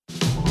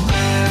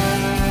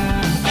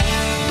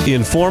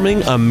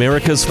informing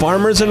America's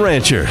farmers and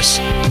ranchers.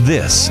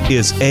 This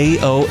is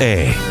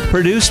AOA,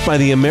 produced by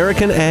the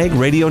American Ag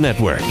Radio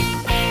Network.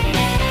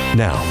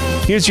 Now,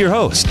 here's your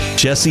host,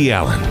 Jesse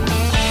Allen.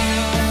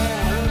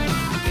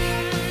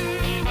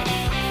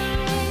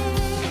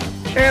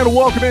 And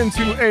welcome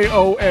into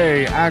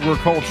AOA,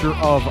 Agriculture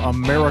of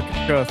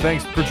America.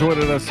 Thanks for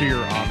joining us here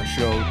on the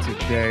show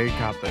today.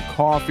 Got the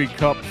coffee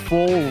cup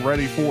full,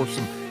 ready for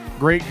some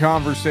great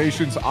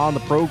conversations on the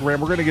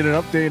program. We're going to get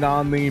an update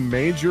on the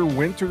major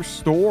winter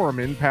storm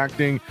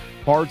impacting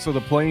parts of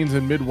the plains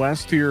and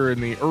Midwest here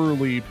in the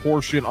early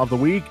portion of the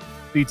week.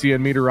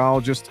 DTN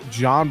meteorologist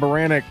John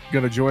Baranek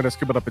going to join us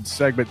coming up in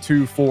segment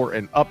 2 for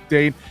an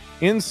update.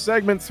 In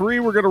segment 3,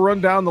 we're going to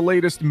run down the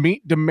latest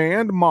meat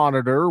demand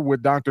monitor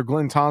with Dr.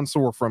 Glenn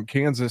Tonsor from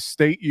Kansas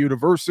State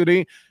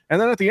University. And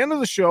then at the end of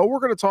the show, we're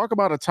going to talk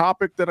about a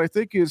topic that I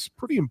think is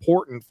pretty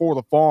important for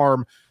the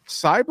farm,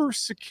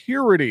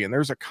 cybersecurity. And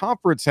there's a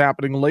conference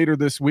happening later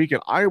this week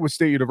at Iowa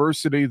State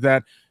University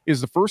that is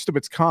the first of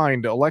its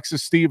kind.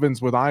 Alexis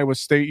Stevens with Iowa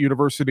State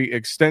University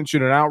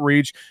Extension and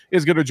Outreach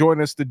is going to join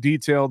us to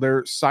detail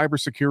their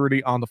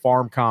cybersecurity on the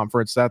farm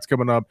conference. That's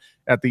coming up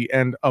at the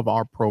end of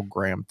our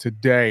program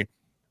today.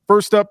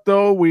 First up,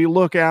 though, we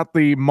look at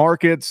the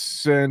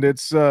markets, and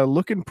it's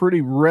looking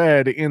pretty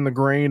red in the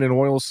grain and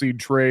oilseed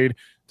trade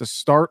to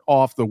start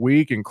off the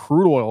week, and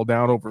crude oil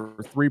down over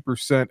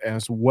 3%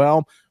 as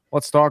well.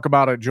 Let's talk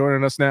about it.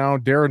 Joining us now,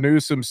 Darren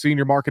Newsom,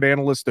 Senior Market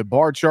Analyst at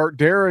Bar Chart.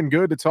 Darren,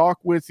 good to talk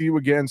with you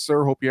again,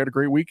 sir. Hope you had a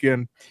great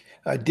weekend.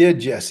 I did,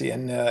 Jesse,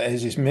 and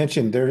as you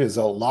mentioned, there is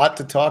a lot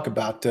to talk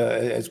about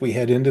as we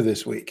head into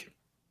this week.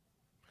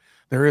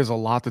 There is a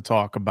lot to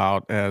talk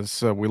about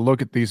as we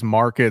look at these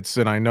markets,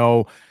 and I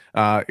know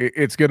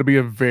it's going to be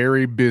a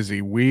very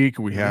busy week.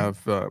 We have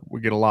we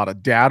get a lot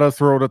of data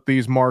thrown at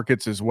these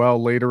markets as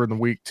well later in the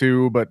week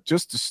too. But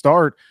just to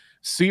start,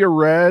 see a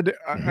red.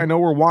 I know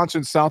we're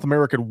watching South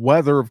American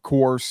weather, of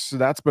course.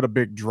 That's been a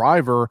big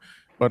driver.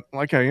 But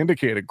like I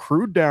indicated,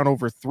 crude down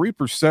over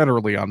 3%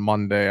 early on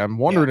Monday. I'm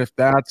wondering if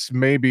that's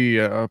maybe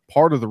a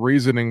part of the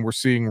reasoning we're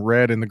seeing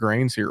red in the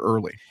grains here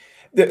early.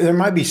 There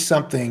might be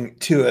something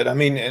to it. I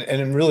mean,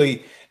 and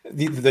really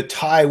the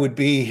tie would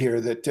be here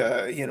that,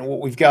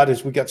 what we've got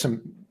is we got a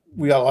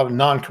lot of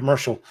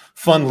non-commercial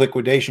fund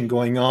liquidation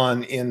going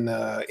on in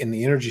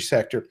the energy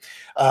sector.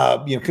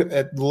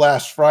 At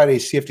last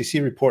Friday's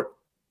CFTC report,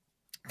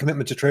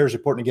 Commitment to Traders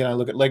report, and again, I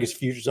look at legacy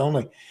futures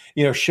only,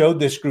 showed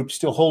this group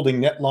still holding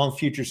net long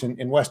futures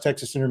in West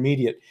Texas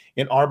Intermediate,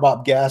 in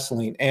RBOB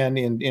gasoline, and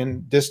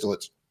in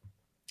distillates.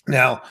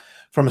 Now,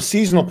 from a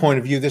seasonal point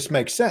of view, this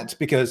makes sense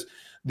because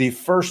the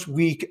first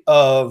week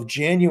of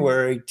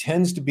January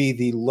tends to be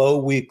the low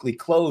weekly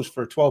close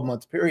for a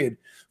 12-month period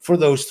for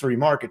those three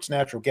markets.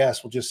 Natural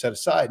gas will just set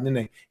aside, and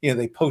then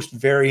they post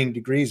varying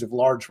degrees of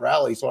large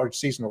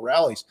seasonal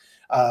rallies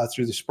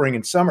through the spring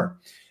and summer.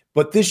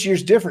 But this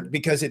year's different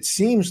because it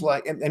seems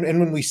like, and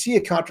when we see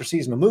a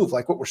contra-seasonal move,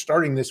 like what we're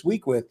starting this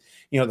week with,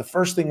 the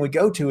first thing we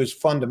go to is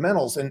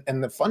fundamentals.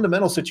 And the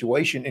fundamental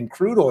situation in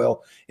crude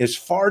oil is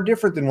far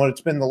different than what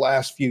it's been the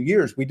last few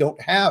years. We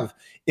don't have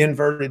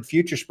inverted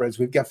future spreads.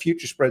 We've got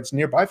future spreads,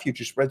 nearby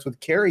future spreads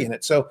with carry in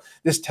it. So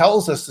this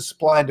tells us the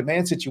supply and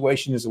demand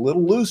situation is a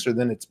little looser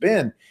than it's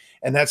been.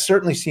 And that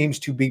certainly seems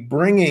to be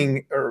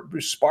bringing or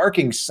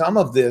sparking some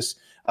of this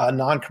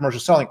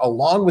non-commercial selling,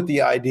 along with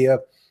the idea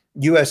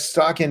U.S.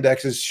 stock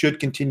indexes should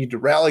continue to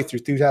rally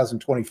through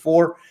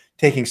 2024,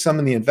 continuing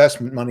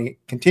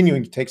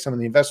to take some of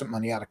the investment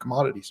money out of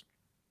commodities.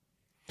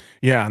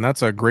 Yeah, and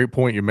that's a great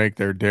point you make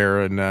there,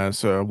 Darren.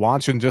 So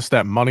watching just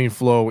that money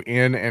flow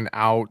in and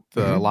out,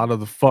 a lot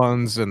of the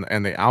funds and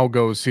the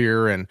algos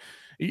here, and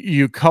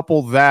you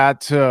couple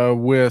that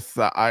with,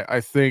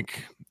 I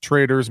think,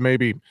 traders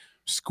maybe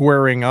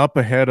squaring up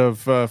ahead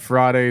of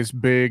Friday's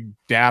big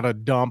data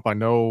dump. I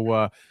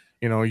know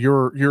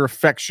your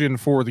affection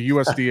for the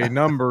USDA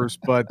numbers,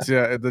 but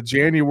the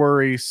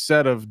January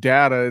set of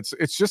data,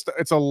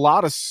 it's a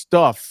lot of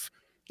stuff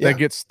that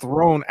gets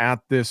thrown at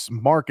this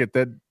market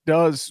that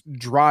does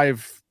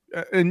drive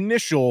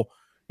initial,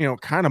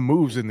 kind of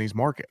moves in these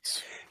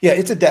markets. Yeah,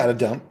 it's a data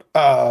dump.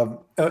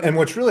 And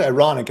what's really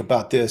ironic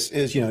about this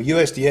is,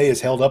 USDA is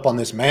held up on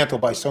this mantle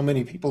by so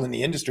many people in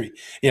the industry.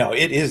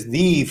 It is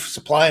the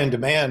supply and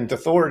demand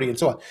authority and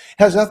so on. It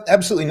has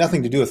absolutely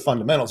nothing to do with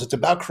fundamentals. It's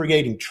about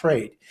creating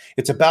trade.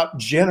 It's about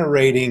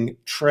generating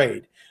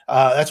trade.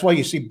 That's why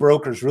you see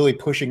brokers really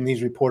pushing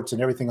these reports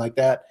and everything like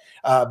that,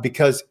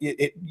 because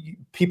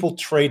people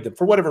trade them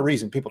for whatever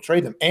reason. People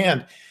trade them,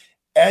 and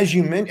as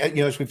you mentioned,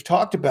 as we've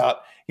talked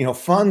about,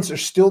 funds are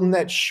still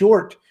net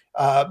short.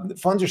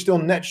 Funds are still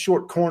net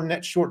short corn,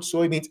 net short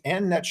soybeans,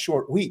 and net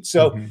short wheat.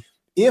 So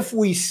if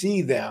we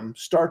see them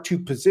start to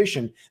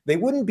position, they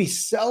wouldn't be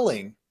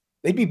selling.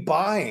 They'd be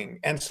buying.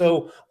 And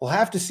so we'll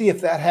have to see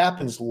if that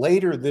happens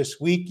later this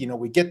week.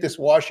 We get this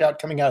washout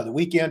coming out of the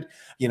weekend.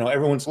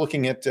 Everyone's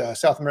looking at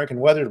South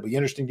American weather. It'll be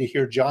interesting to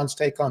hear John's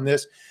take on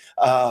this.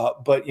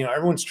 But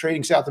everyone's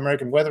trading South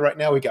American weather right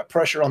now. We got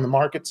pressure on the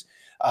markets.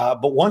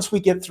 But once we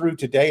get through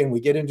today and we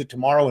get into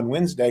tomorrow and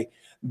Wednesday,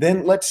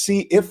 then let's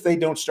see if they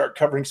don't start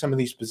covering some of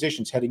these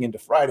positions heading into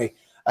Friday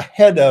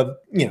ahead of,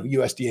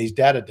 USDA's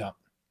data dump.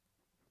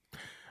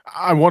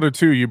 I wanted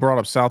to. You brought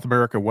up South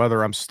America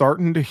weather. I'm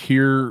starting to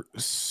hear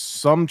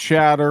some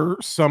chatter.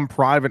 Some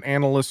private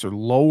analysts are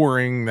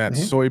lowering that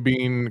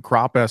soybean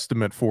crop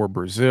estimate for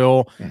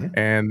Brazil,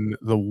 and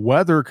the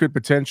weather could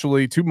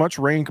potentially, too much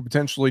rain could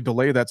potentially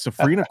delay that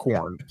safrinha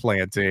corn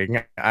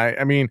planting.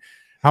 I mean,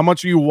 how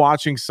much are you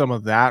watching some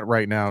of that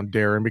right now,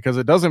 Darren? Because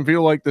it doesn't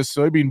feel like the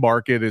soybean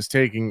market is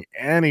taking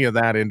any of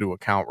that into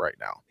account right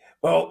now.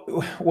 Well,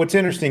 what's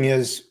interesting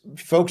is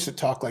folks that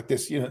talk like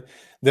this,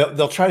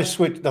 they'll try to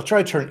switch, they'll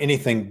try to turn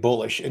anything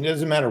bullish. And it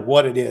doesn't matter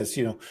what it is,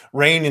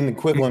 rain in the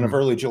equivalent of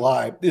early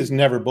July is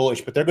never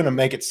bullish, but they're going to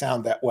make it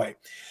sound that way.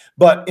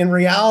 But in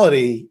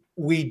reality,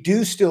 we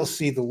do still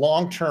see the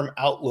long-term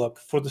outlook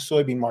for the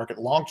soybean market,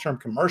 long-term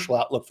commercial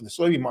outlook for the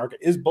soybean market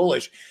is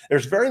bullish.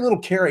 There's very little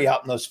carry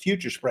out in those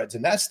future spreads,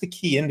 and that's the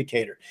key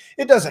indicator.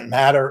 It doesn't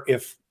matter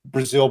if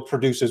Brazil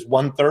produces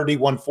 130,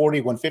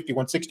 140, 150,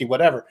 160,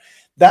 whatever.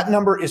 That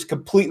number is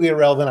completely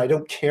irrelevant. I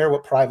don't care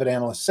what private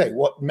analysts say.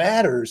 What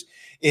matters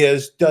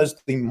is, does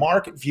the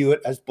market view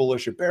it as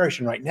bullish or bearish?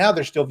 And right now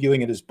they're still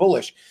viewing it as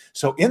bullish.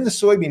 So in the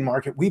soybean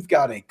market, we've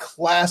got a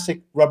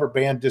classic rubber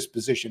band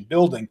disposition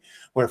building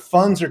where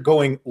funds are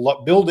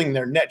building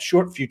their net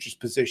short futures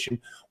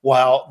position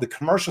while the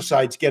commercial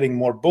side's getting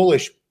more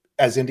bullish,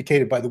 as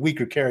indicated by the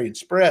weaker carry and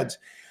spreads.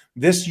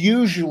 This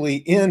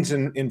usually ends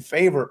in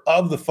favor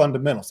of the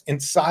fundamentals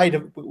inside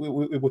of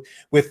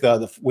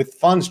with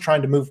funds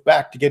trying to move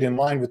back to get in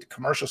line with the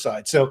commercial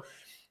side. So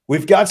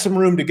we've got some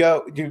room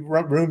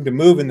to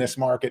move in this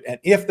market, and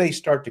if they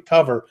start to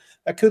cover,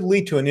 that could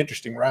lead to an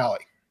interesting rally.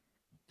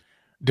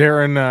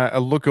 Darren, a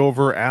look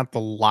over at the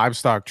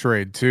livestock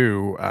trade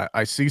too.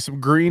 I see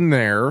some green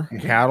there.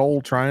 Cattle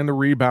trying to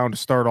rebound to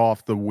start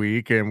off the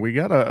week, and we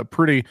got a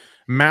pretty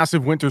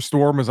massive winter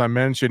storm, as I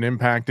mentioned,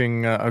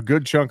 impacting a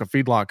good chunk of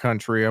feedlot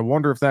country. I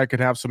wonder if that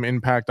could have some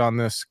impact on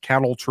this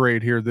cattle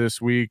trade here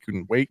this week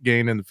and weight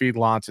gain in the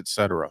feedlots, et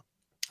cetera.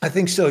 I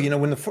think so.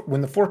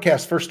 When the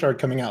forecast first started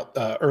coming out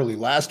early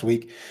last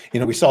week,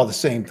 we saw the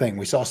same thing.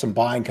 We saw some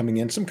buying coming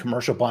in, some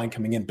commercial buying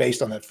coming in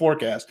based on that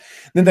forecast.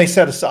 Then they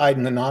set aside,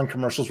 and the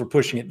non-commercials were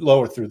pushing it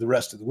lower through the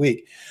rest of the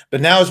week.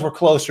 But now, as we're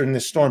closer and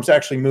this storm's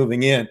actually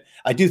moving in,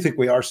 I do think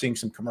we are seeing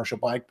some commercial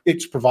buying.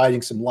 It's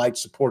providing some light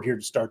support here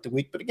to start the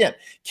week. But again,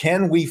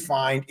 can we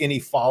find any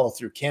follow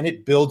through? Can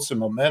it build some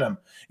momentum,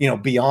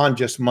 beyond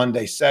just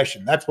Monday's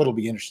session? That's what'll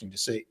be interesting to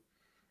see.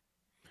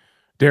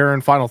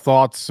 Darren, final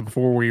thoughts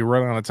before we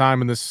run out of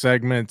time in this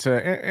segment.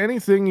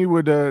 Anything you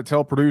would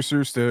tell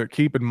producers to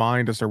keep in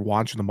mind as they're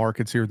watching the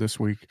markets here this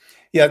week?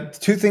 Yeah,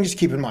 two things to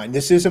keep in mind.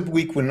 This is a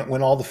week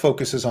when all the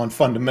focus is on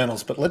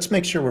fundamentals, but let's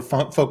make sure we're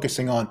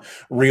focusing on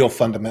real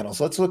fundamentals.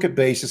 Let's look at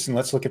basis and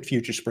let's look at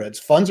future spreads.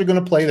 Funds are going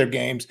to play their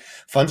games.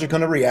 Funds are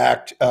going to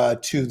react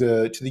to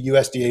the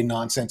USDA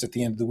nonsense at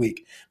the end of the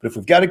week. But if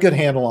we've got a good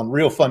handle on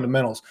real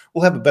fundamentals,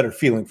 we'll have a better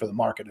feeling for the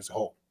market as a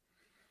whole.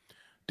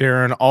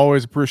 Darren,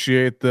 always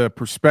appreciate the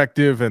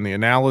perspective and the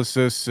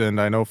analysis, and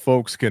I know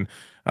folks can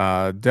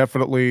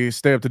definitely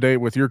stay up to date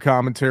with your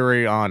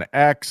commentary on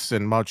X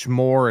and much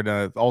more,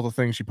 and all the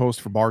things you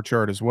post for Bar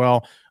Chart as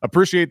well.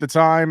 Appreciate the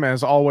time,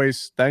 as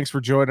always. Thanks for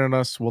joining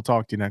us. We'll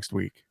talk to you next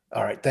week.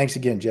 All right. Thanks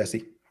again,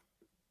 Jesse.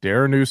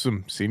 Darren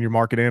Newsom, Senior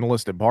Market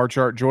Analyst at Bar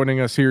Chart,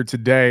 joining us here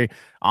today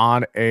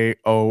on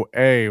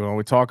AOA. When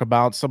we talk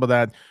about some of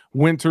that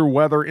winter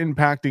weather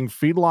impacting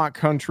feedlot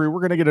country, we're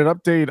going to get an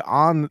update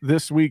on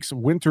this week's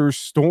winter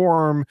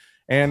storm,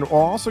 and we're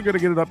also going to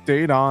get an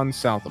update on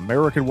South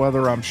American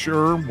weather, I'm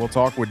sure. We'll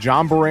talk with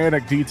John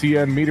Baranek,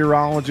 DTN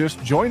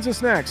meteorologist, joins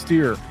us next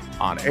here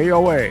on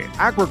AOA,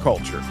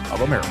 Agriculture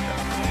of America.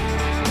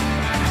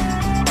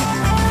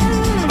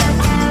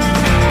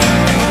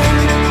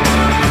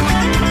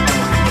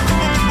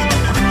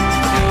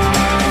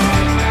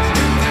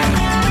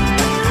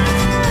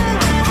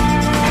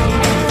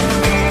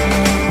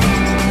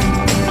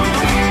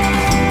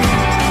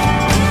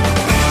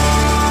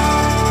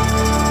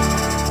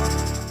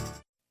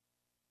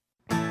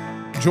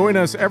 Join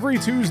us every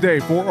Tuesday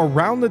for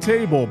Around the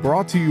Table,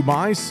 brought to you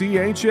by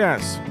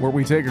CHS, where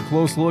we take a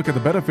close look at the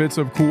benefits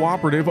of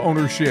cooperative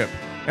ownership.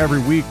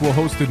 Every week, we'll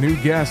host a new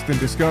guest and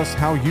discuss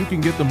how you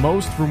can get the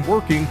most from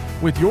working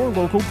with your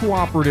local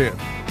cooperative.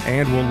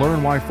 And we'll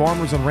learn why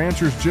farmers and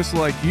ranchers just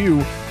like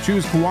you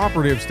choose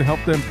cooperatives to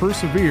help them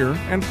persevere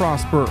and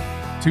prosper.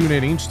 Tune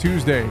in each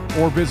Tuesday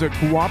or visit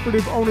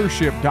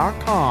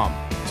cooperativeownership.com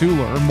to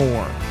learn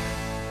more.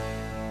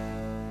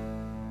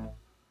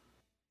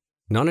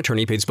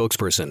 Non-attorney paid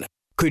spokesperson.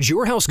 Could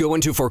your house go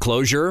into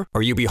foreclosure?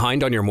 Are you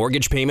behind on your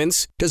mortgage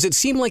payments? Does it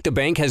seem like the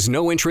bank has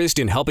no interest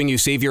in helping you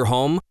save your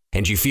home,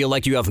 and you feel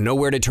like you have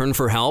nowhere to turn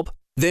for help?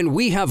 Then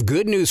we have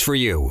good news for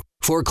you.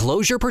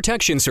 Foreclosure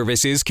Protection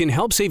Services can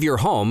help save your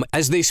home,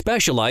 as they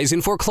specialize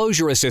in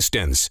foreclosure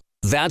assistance.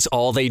 That's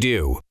all they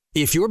do.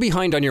 If you're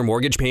behind on your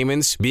mortgage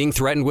payments, being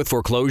threatened with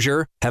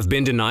foreclosure, have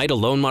been denied a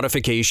loan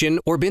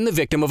modification, or been the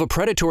victim of a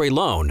predatory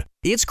loan,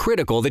 it's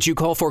critical that you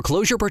call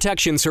Foreclosure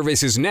Protection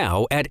Services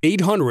now at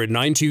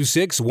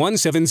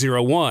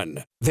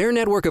 800-926-1701. Their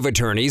network of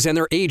attorneys and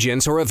their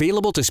agents are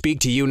available to speak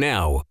to you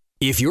now.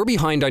 If you're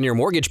behind on your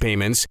mortgage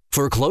payments,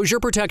 Foreclosure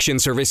Protection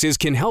Services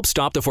can help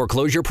stop the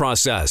foreclosure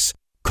process.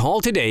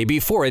 Call today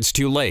before it's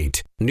too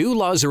late. New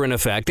laws are in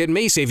effect that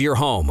may save your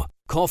home.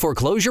 Call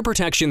Foreclosure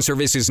Protection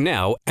Services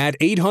now at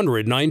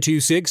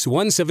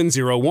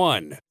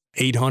 800-926-1701.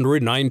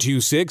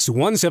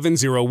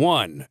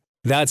 800-926-1701.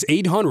 That's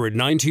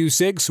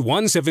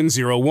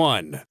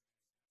 800-926-1701.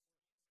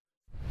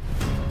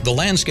 The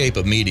landscape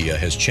of media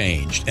has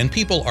changed, and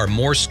people are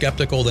more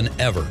skeptical than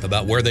ever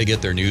about where they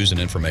get their news and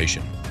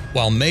information.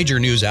 While major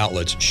news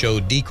outlets show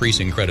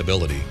decreasing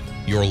credibility,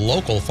 your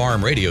local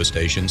farm radio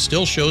station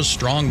still shows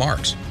strong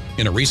marks.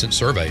 In a recent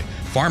survey,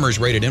 farmers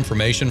rated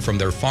information from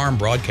their farm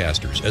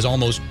broadcasters as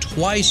almost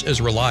twice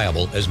as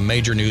reliable as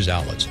major news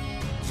outlets.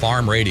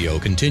 Farm radio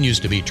continues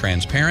to be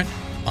transparent,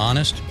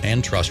 honest,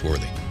 and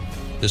trustworthy.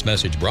 This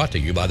message brought to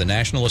you by the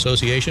National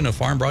Association of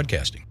Farm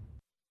Broadcasting.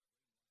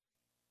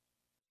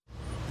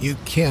 You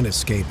can't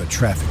escape a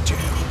traffic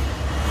jam.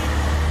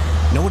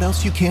 Know what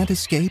else you can't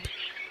escape?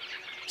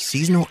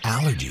 Seasonal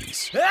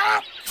allergies.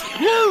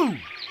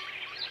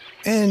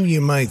 And you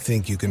might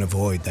think you can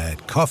avoid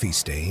that coffee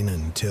stain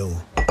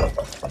until...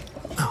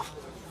 Oh,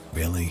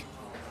 really?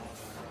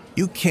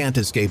 You can't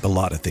escape a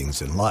lot of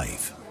things in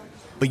life,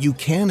 but you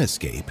can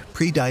escape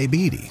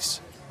prediabetes.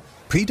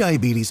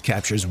 Prediabetes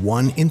captures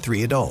 1 in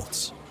 3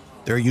 adults.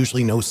 There are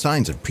usually no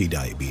signs of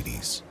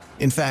prediabetes.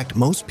 In fact,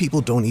 most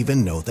people don't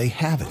even know they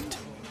have it.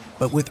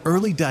 But with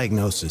early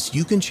diagnosis,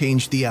 you can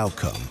change the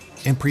outcome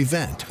and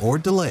prevent or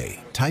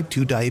delay type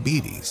 2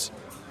 diabetes.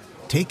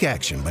 Take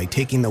action by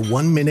taking the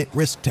 1-minute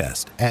risk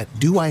test at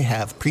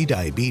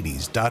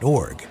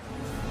doihaveprediabetes.org.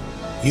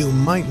 You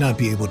might not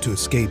be able to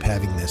escape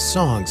having this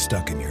song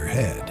stuck in your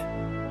head,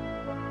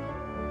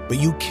 but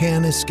you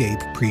can escape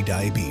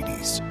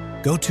prediabetes.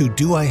 Go to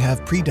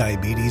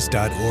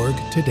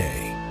doihaveprediabetes.org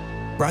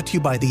today. Brought to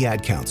you by the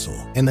Ad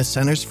Council and the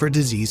Centers for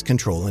Disease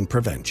Control and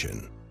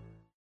Prevention.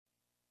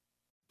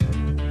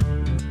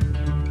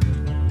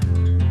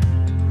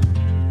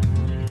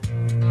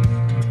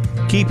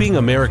 Keeping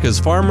America's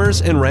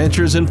farmers and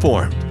ranchers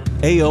informed.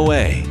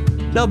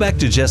 AOA. Now back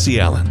to Jesse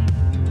Allen.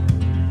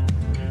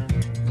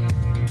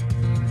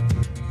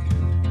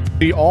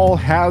 The all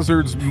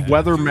hazards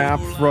weather map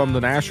from the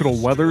National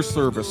Weather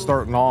Service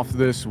starting off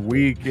this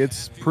week.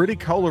 It's pretty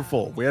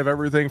colorful. We have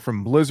everything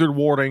from blizzard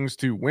warnings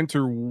to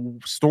winter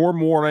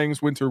storm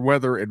warnings, winter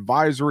weather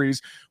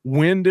advisories,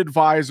 wind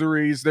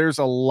advisories. There's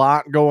a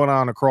lot going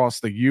on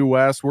across the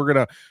U.S. We're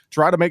going to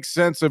try to make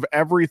sense of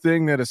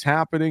everything that is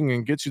happening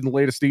and get you the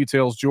latest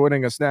details.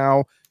 Joining us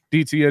now,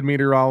 DTN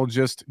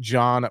meteorologist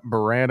John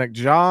Baranek.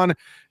 John,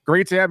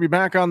 great to have you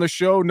back on the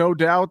show. No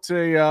doubt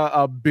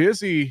a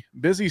busy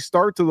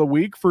start to the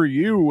week for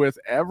you with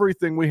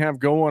everything we have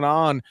going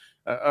on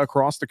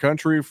across the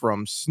country,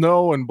 from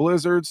snow and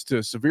blizzards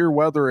to severe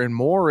weather and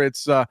more.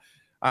 It's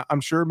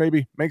I'm sure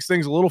maybe makes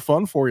things a little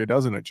fun for you,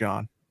 doesn't it,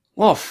 John?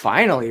 Well,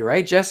 finally,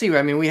 right, Jesse?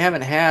 I mean, we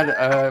haven't had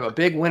a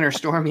big winter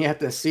storm yet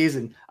this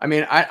season. I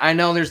mean, I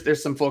know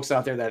there's some folks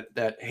out there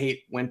that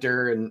hate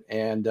winter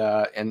and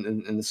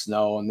the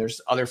snow, and there's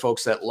other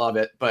folks that love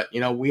it. But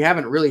we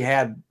haven't really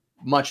had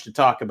much to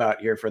talk about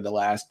here for the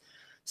last,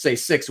 say,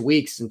 6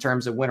 weeks in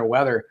terms of winter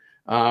weather.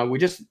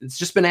 It's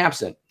just been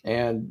absent.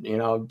 And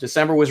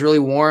December was really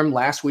warm.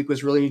 Last week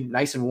was really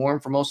nice and warm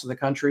for most of the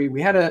country.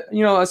 We had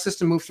a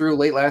system move through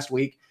late last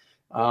week.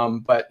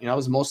 But it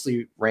was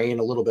mostly rain,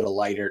 a little bit of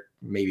lighter,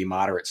 maybe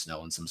moderate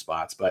snow in some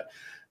spots. But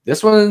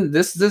this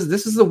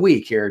is the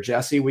week here,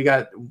 Jesse. We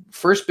got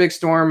first big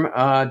storm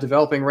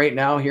developing right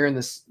now here in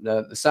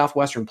the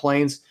southwestern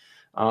plains.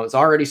 It's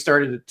already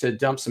started to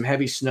dump some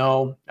heavy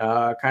snow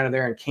kind of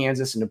there in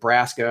Kansas and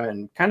Nebraska,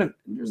 and kind of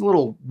there's a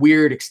little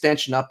weird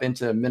extension up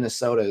into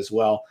Minnesota as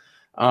well.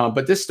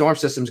 But this storm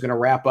system is going to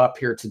wrap up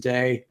here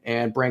today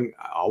and bring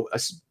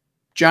a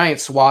giant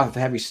swath of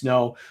heavy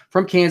snow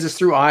from Kansas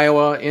through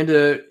Iowa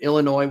into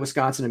Illinois,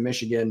 Wisconsin, and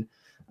Michigan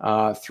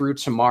through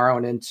tomorrow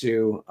and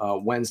into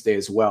Wednesday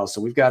as well.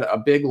 So we've got a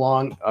big,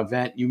 long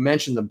event. You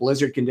mentioned the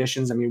blizzard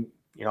conditions. I mean,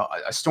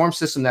 a storm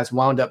system that's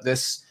wound up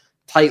this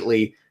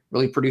tightly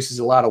really produces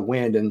a lot of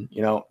wind. And,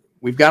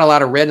 we've got a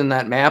lot of red in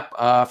that map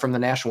from the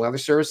National Weather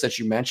Service that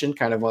you mentioned,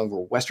 kind of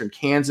over western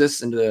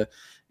Kansas into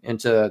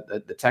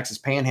the Texas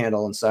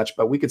Panhandle and such.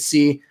 But we could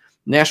see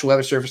National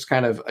Weather Service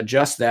kind of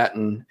adjust that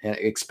and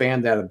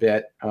expand that a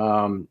bit,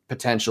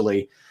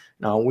 potentially.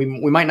 Now, we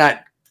might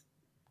not,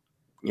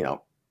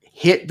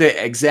 hit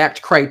the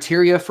exact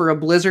criteria for a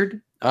blizzard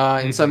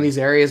in some of these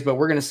areas, but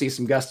we're going to see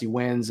some gusty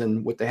winds,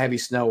 and with the heavy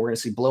snow, we're going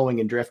to see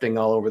blowing and drifting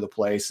all over the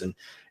place. And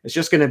it's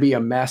just going to be a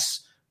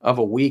mess of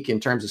a week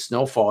in terms of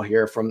snowfall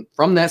here from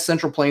that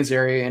Central Plains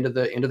area into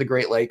the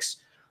Great Lakes.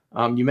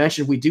 You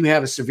mentioned we do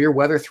have a severe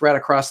weather threat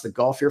across the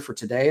Gulf here for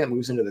today. It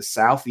moves into the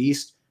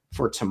southeast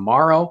for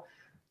tomorrow.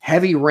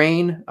 heavy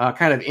rain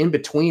kind of in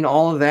between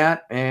all of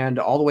that and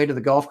all the way to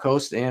the Gulf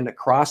Coast and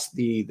across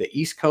the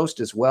East Coast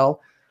as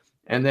well.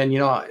 And then,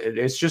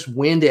 it's just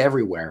wind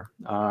everywhere.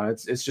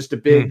 It's just a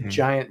big,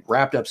 giant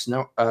wrapped up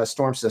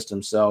storm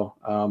system. So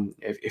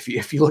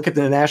if you look at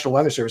the National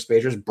Weather Service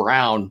page, there's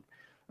brown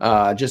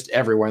just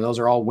everywhere. And those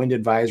are all wind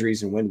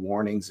advisories and wind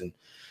warnings. And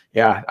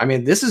yeah, I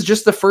mean, this is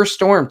just the first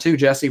storm too,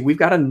 Jesse. We've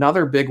got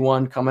another big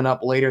one coming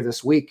up later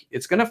this week.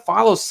 It's going to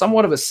follow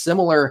somewhat of a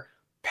similar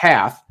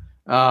path.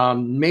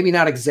 Maybe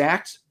not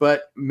exact,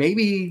 but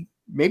maybe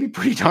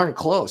pretty darn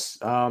close.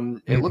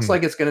 It looks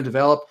like it's going to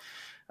develop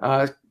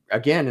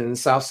again in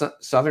the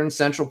southern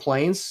central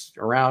plains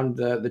around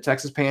the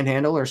Texas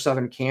Panhandle or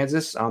southern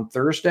Kansas on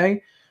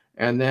Thursday,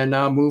 and then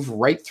move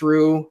right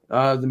through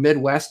the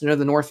Midwest into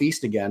the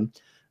Northeast again.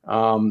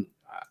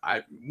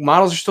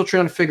 Models are still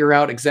trying to figure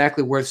out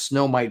exactly where the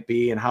snow might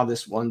be and how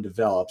this one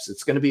develops.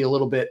 It's going to be a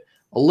little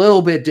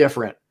bit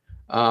different,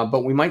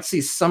 but we might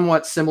see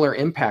somewhat similar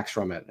impacts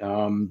from it.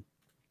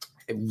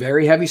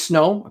 Very heavy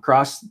snow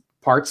across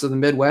parts of the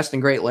Midwest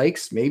and Great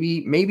Lakes,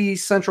 maybe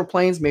Central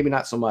Plains, maybe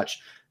not so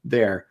much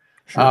there.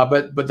 Sure.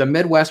 But the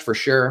Midwest for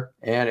sure.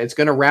 And it's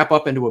going to wrap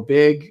up into a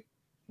big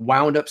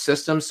wound up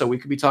system. So we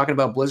could be talking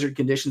about blizzard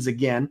conditions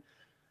again.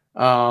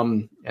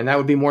 And that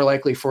would be more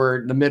likely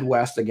for the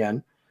Midwest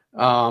again.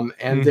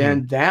 And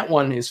then that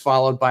one is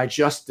followed by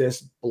just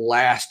this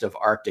blast of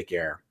Arctic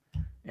air.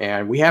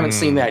 And we haven't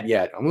seen that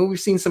yet. I mean, we've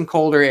seen some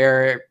colder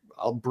air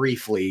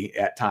briefly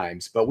at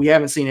times, but we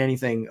haven't seen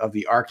anything of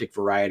the Arctic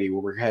variety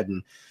where we're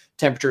heading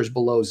temperatures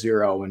below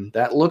zero. And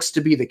that looks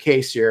to be the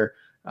case here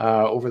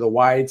over the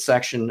wide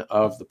section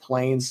of the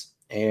plains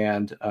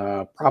and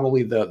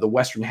probably the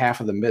western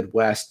half of the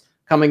Midwest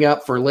coming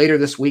up for later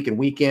this week and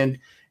weekend,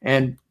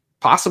 and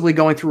possibly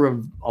going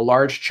through a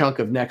large chunk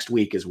of next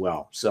week as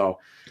well. So,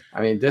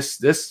 I mean,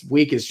 this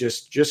week is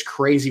just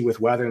crazy with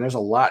weather, and there's a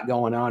lot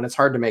going on. It's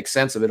hard to make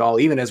sense of it all,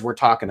 even as we're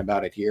talking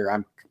about it here.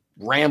 I'm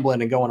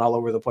rambling and going all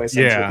over the place.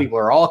 I'm sure people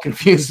are all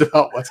confused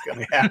about what's going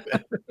to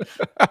happen.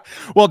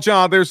 Well,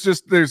 John, there's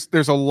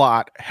a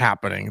lot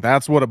happening.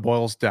 That's what it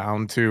boils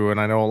down to.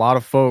 And I know a lot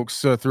of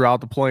folks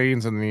throughout the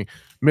plains and the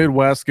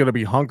Midwest going to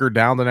be hunkered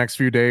down the next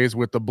few days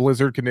with the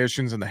blizzard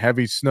conditions and the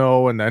heavy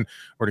snow, and then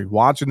already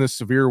watching this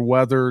severe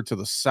weather to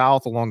the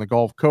south along the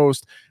Gulf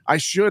Coast. I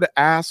should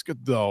ask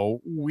though,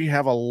 we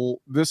have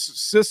this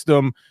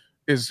system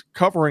is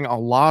covering a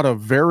lot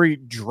of very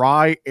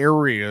dry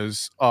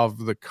areas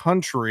of the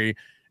country,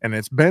 and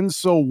it's been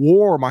so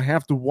warm. I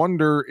have to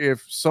wonder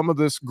if some of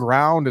this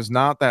ground is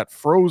not that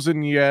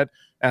frozen yet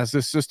as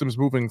this system's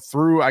moving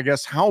through. I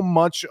guess how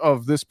much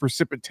of this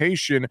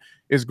precipitation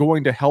is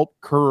going to help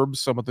curb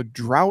some of the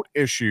drought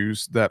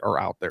issues that are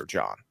out there,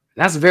 John?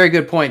 That's a very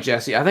good point,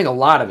 Jesse. I think a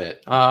lot of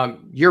it.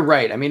 You're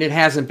right. I mean, it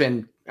hasn't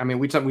been. I mean,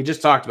 we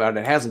just talked about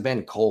it. It hasn't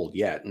been cold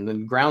yet, and the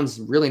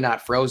ground's really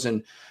not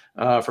frozen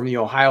from the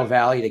Ohio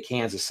Valley to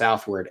Kansas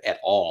southward at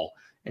all.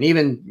 And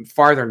even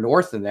farther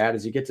north than that,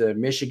 as you get to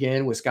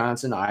Michigan,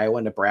 Wisconsin,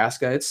 Iowa,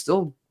 Nebraska, it's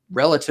still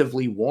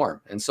relatively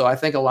warm. And so I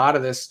think a lot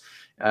of this,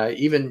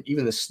 even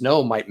the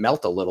snow might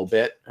melt a little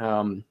bit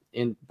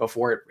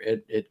before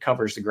it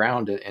covers the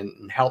ground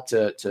and help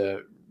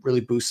to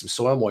really boost some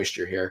soil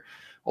moisture here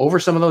over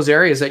some of those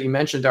areas that you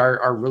mentioned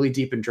are really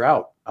deep in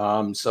drought.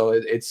 So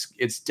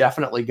it's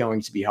definitely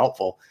going to be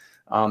helpful.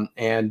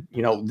 And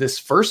this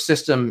first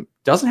system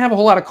doesn't have a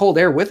whole lot of cold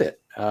air with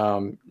it,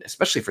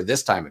 especially for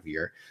this time of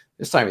year.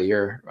 This time of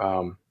year,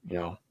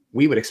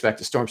 we would expect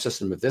a storm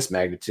system of this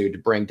magnitude to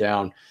bring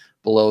down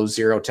below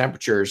zero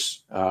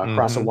temperatures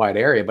across a wide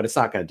area, but it's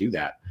not going to do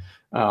that.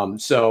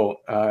 So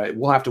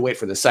we'll have to wait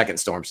for the second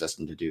storm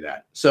system to do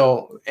that.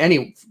 So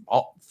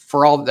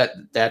for all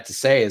that to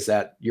say is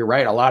that you're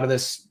right. A lot of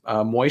this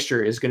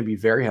moisture is going to be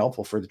very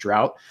helpful for the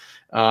drought.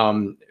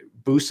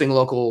 Boosting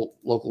local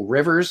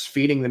rivers,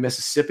 feeding the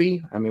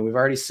Mississippi. I mean, we've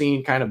already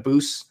seen kind of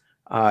boosts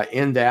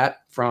in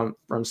that from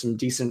some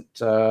decent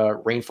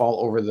rainfall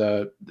over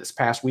this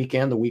past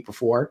weekend, the week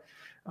before,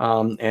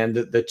 and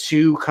the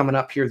two coming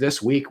up here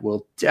this week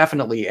will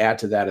definitely add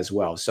to that as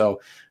well.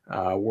 So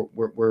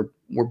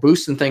we're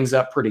boosting things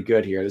up pretty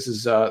good here. This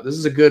is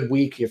a good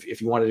week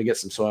if you wanted to get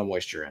some soil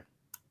moisture in.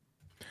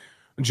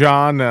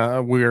 John,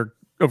 we're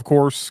of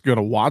course going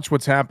to watch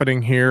what's happening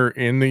here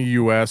in the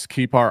U.S.,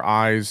 keep our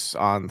eyes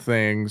on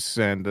things,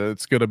 and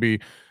it's going to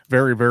be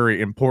very, very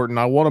important.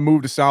 I want to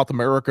move to South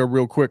America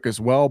real quick as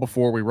well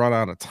before we run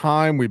out of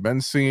time. We've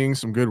been seeing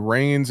some good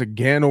rains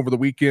again over the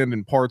weekend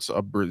in parts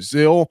of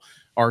Brazil.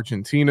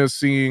 Argentina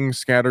seeing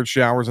scattered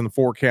showers in the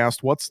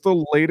forecast. What's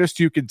the latest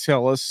you can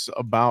tell us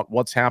about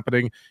what's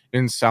happening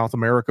in South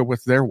America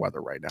with their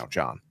weather right now,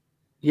 John?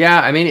 Yeah,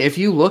 I mean, if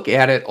you look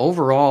at it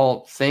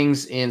overall,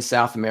 things in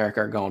South America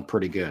are going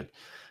pretty good.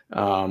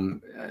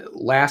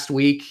 Last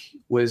week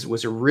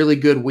was a really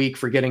good week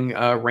for getting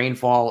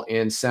rainfall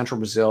in central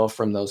Brazil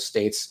from those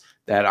states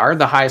that are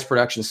the highest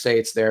production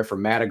states there,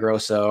 from Mato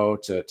Grosso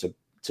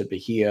to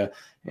Bahia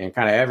and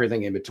kind of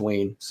everything in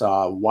between.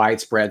 Saw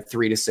widespread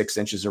 3 to 6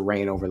 inches of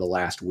rain over the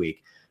last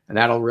week. and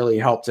that'll really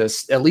help to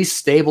at least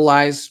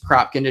stabilize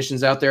crop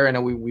conditions out there. I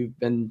know we've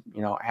been,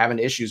 having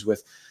issues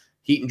with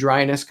heat and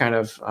dryness kind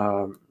of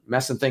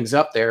messing things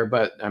up there.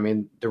 But I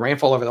mean, the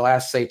rainfall over the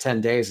last, say,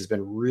 10 days has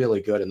been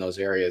really good in those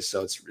areas.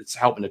 So it's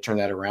helping to turn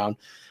that around.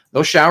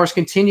 Those showers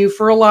continue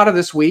for a lot of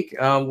this week.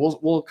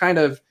 We'll kind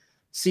of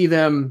see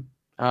them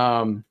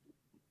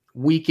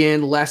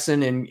weaken,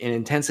 lessen in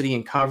intensity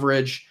and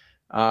coverage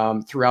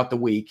throughout the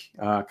week,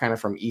 kind of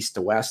from east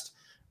to west.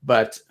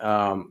 But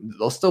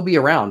they'll still be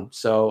around.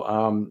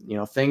 So,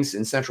 things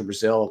in central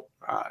Brazil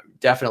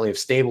definitely have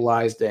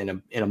stabilized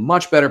in a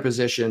much better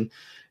position.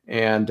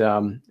 And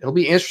it'll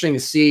be interesting to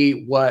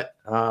see what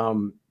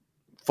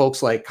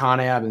folks like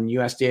CONAB and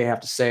USDA have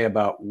to say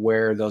about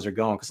where those are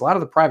going, because a lot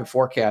of the private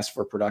forecasts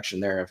for production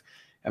there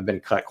have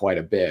been cut quite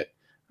a bit.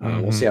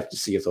 We'll have to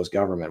see if those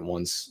government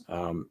ones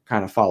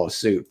kind of follow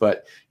suit.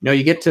 But,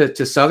 you get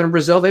to southern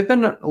Brazil, they've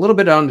been a little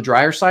bit on the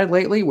drier side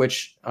lately,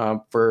 which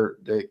for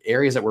the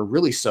areas that were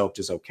really soaked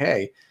is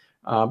okay.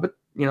 But,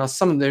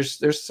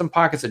 there's some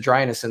pockets of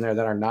dryness in there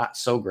that are not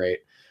so great.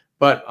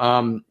 But,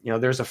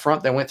 there's a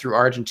front that went through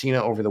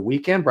Argentina over the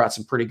weekend, brought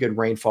some pretty good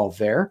rainfall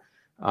there.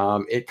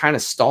 It kind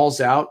of stalls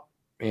out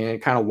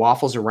and kind of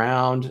waffles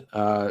around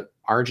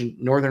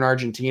northern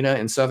Argentina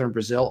and southern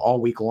Brazil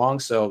all week long.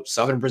 So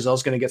southern Brazil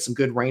is going to get some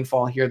good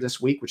rainfall here this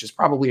week, which is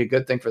probably a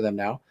good thing for them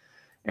now.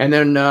 And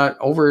then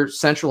over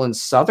central and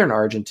southern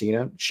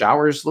Argentina,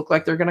 showers look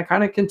like they're going to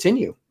kind of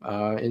continue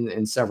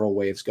in several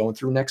waves going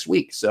through next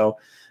week. So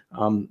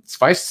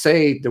suffice to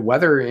say, the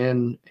weather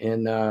in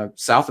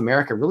South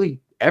America,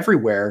 really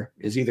everywhere,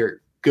 is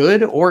either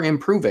good or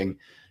improving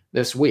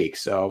this week.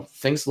 So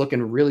things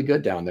looking really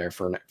good down there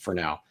for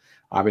now.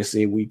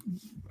 Obviously,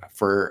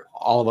 for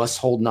all of us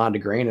holding on to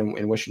grain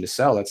and wishing to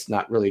sell, that's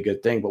not really a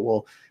good thing. But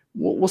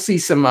we'll see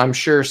some, I'm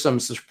sure, some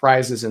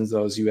surprises in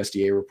those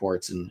USDA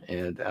reports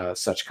and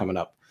such coming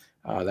up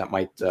that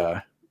might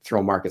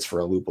throw markets for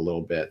a loop a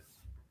little bit.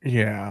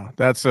 Yeah,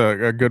 that's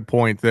a good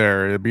point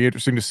there. It'd be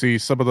interesting to see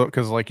some of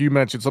because like you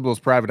mentioned, some of those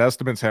private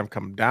estimates have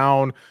come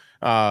down.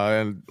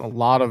 And a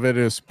lot of it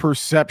is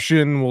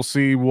perception. We'll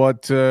see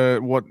what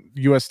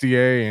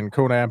USDA and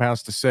CONAB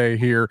has to say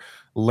here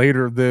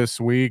later this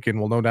week, and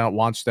we'll no doubt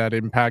watch that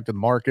impact of the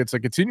markets. I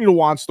continue to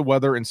watch the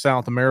weather in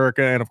South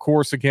America, and of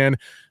course, again,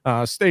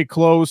 stay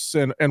close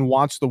and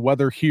watch the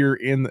weather here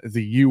in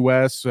the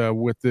U.S.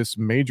 With this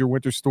major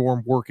winter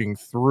storm working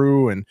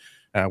through. And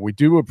we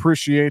do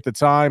appreciate the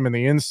time and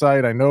the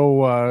insight. I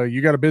know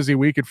you got a busy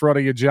week in front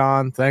of you,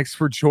 John. Thanks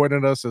for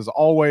joining us as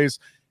always.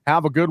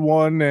 Have a good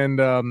one,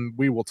 and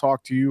we will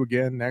talk to you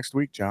again next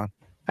week, John.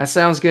 That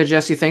sounds good,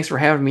 Jesse. Thanks for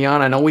having me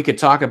on. I know we could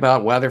talk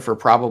about weather for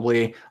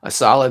probably a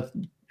solid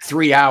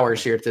 3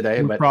 hours here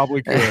today. We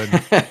probably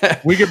could.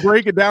 We could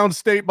break it down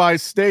state by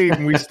state,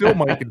 and we still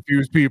might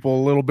confuse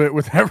people a little bit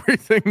with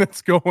everything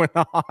that's going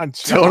on.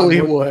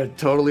 Totally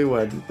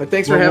would. But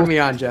thanks for having me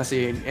on,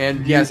 Jesse.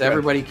 And yes,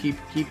 everybody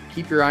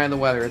keep your eye on the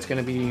weather. It's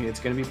gonna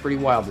be pretty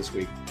wild this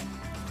week.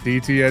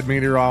 DT Ed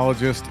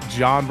meteorologist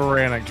John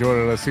Baranek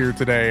joining us here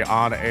today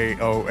on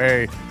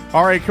AOA.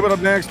 All right, coming up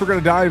next, we're going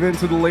to dive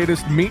into the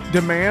latest meat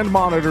demand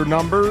monitor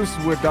numbers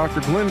with Dr.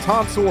 Glenn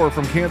Tonsor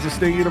from Kansas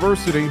State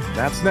University.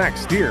 That's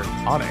next here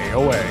on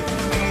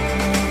AOA.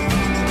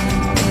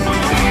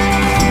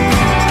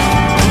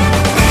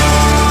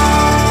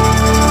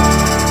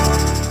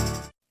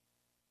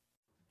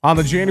 On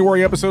the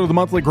January episode of the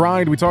Monthly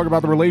Grind, we talk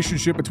about the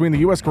relationship between the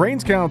U.S.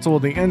 Grains Council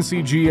and the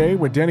NCGA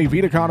with Denny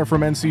Vitakana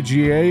from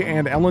NCGA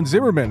and Ellen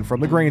Zimmerman from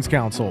the Grains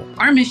Council.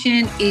 Our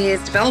mission is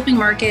developing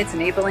markets,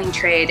 enabling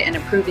trade, and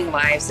improving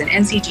lives. And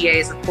NCGA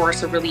is, of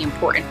course, a really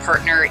important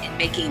partner in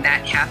making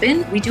that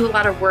happen. We do a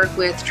lot of work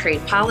with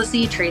trade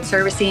policy, trade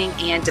servicing,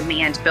 and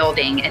demand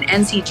building. And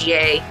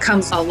NCGA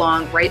comes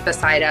along right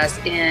beside us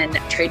in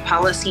trade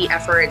policy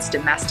efforts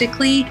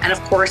domestically, and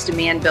of course,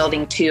 demand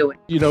building too.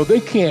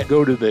 They can't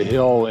go to the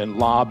Hill and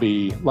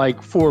lobby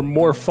for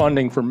more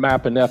funding for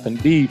MAP and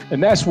F&D,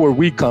 and that's where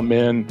we come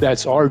in.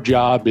 That's our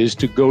job, is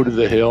to go to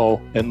the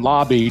Hill and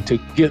lobby to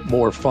get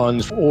more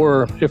funds,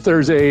 or if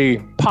there's a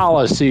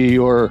policy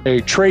or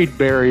a trade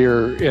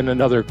barrier in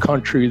another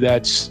country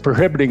that's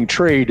prohibiting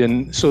trade.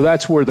 And so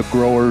that's where the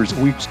growers,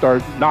 we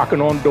start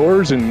knocking on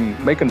doors and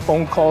making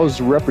phone calls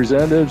to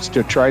representatives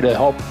to try to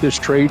help this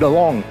trade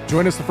along.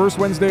 Join us the first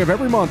Wednesday of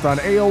every month on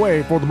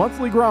AOA for the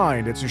Monthly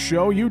Grind. It's a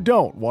show you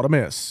don't want to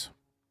miss.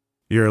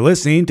 You're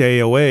listening to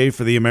AOA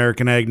for the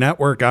American Ag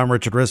Network. I'm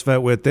Richard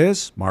Risvet with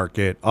this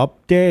market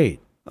update.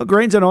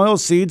 Grains and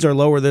oilseeds are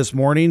lower this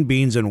morning.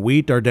 Beans and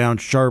wheat are down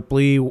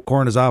sharply.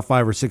 Corn is off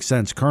 5 or 6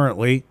 cents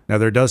currently. Now,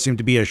 there does seem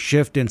to be a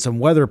shift in some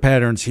weather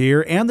patterns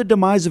here, and the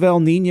demise of El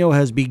Nino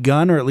has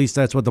begun, or at least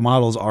that's what the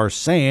models are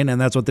saying,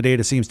 and that's what the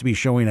data seems to be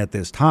showing at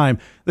this time.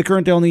 The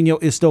current El Nino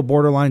is still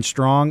borderline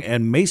strong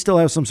and may still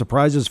have some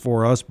surprises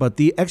for us, but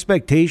the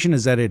expectation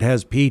is that it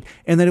has peaked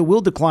and that it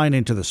will decline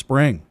into the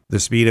spring. The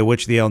speed at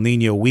which the El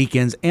Nino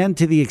weakens and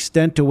to the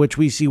extent to which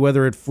we see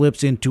whether it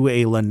flips into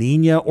a La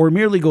Nina or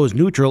merely goes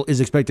neutral is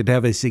expected to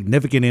have a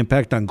significant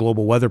impact on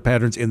global weather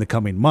patterns in the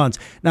coming months.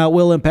 Now, it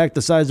will impact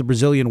the size of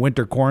Brazilian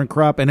winter corn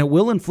crop, and it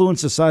will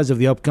influence the size of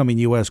the upcoming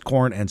U.S.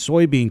 corn and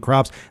soybean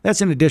crops.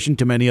 That's in addition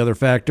to many other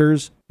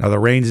factors. Now, the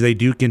rains, they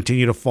do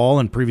continue to fall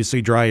in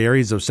previously dry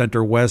areas of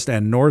center, west,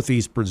 and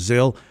northeast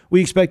Brazil.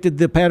 We expected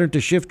the pattern to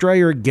shift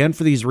drier again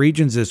for these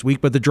regions this week,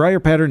 but the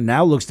drier pattern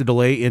now looks to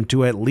delay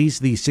into at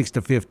least the 6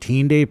 to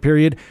 15-day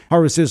period.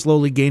 Harvest is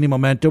slowly gaining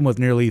momentum with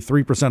nearly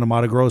 3% of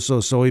Mato Grosso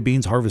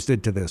soybeans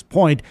harvested to this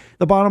point.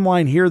 The bottom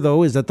line here,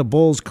 though, is that the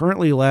bulls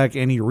currently lack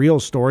any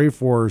real story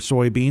for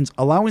soybeans,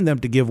 allowing them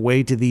to give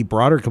way to the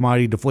broader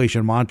commodity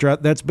deflation mantra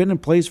that's been in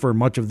place for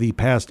much of the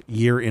past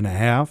year and a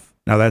half.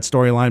 Now, that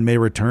storyline may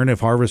return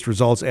if harvest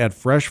results add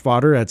fresh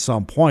fodder at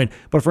some point,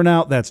 but for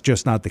now, that's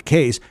just not the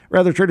case.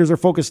 Rather, traders are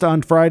focused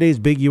on Friday's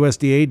big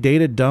USDA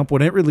data dump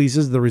when it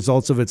releases the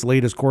results of its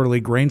latest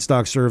quarterly grain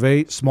stock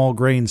survey, small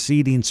grain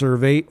seeding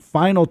survey,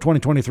 final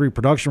 2023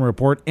 production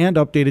report, and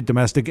updated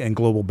domestic and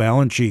global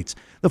balance sheets.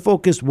 The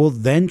focus will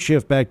then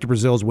shift back to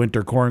Brazil's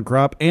winter corn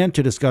crop and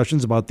to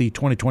discussions about the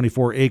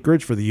 2024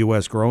 acreage for the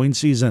U.S. growing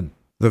season.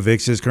 The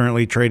VIX is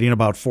currently trading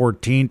about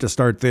 14 to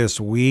start this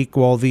week,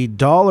 while the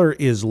dollar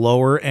is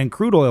lower and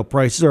crude oil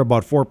prices are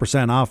about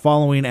 4% off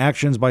following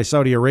actions by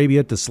Saudi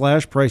Arabia to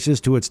slash prices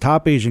to its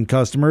top Asian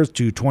customers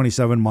to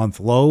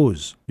 27-month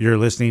lows. You're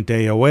listening to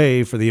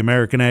AOA for the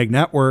American Ag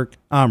Network.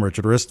 I'm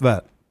Richard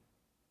Ristvet.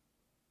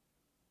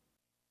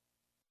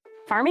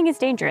 Farming is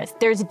dangerous.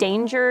 There's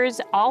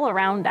dangers all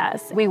around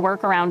us. We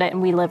work around it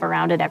and we live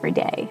around it every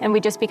day. And we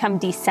just become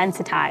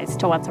desensitized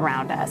to what's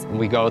around us.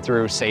 We go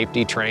through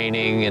safety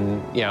training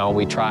and,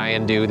 we try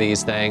and do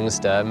these things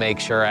to make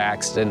sure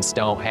accidents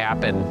don't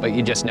happen, but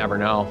you just never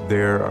know.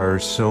 There are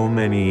so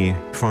many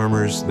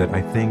farmers that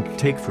I think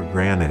take for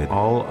granted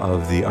all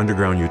of the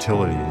underground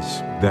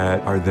utilities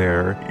that are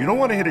there. You don't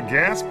want to hit a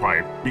gas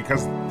pipe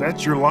because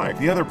that's your life.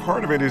 The other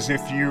part of it is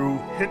if you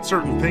hit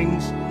certain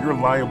things, you're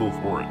liable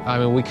for it. I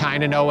mean, we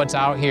kind of know what's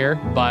out here,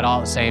 but all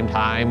at the same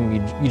time,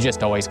 you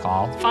just always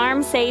call.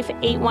 Farm Safe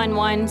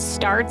 811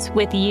 starts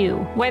with you.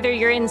 Whether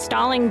you're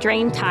installing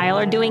drain tile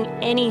or doing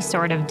any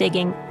sort of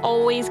digging,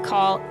 always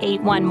call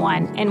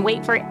 811 and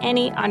wait for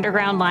any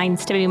underground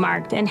lines to be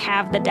marked and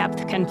have the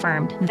depth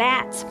confirmed.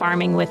 That's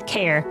farming with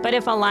care. But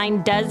if a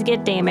line does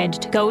get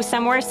damaged, go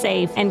somewhere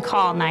safe and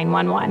call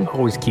 911.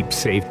 Always keep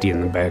safety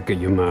in the back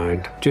of your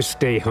mind. Just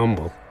stay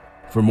humble.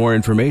 For more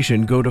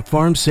information, go to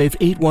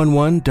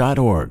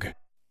farmsafe811.org.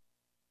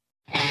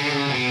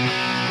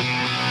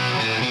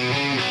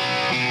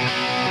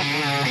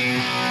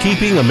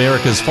 Keeping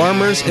America's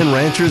farmers and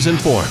ranchers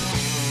informed.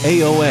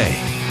 AOA.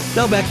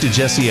 Now back to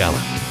Jesse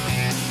Allen.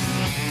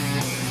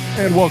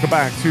 And welcome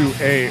back to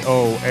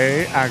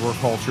AOA,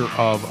 Agriculture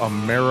of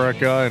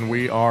America. And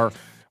we're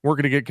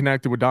going to get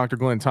connected with Dr.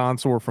 Glenn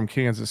Tonsor from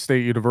Kansas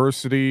State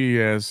University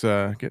as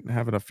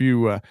having a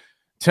few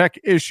tech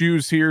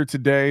issues here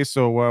today.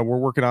 So we're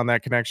working on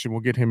that connection. We'll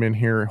get him in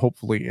here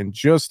hopefully in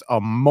just a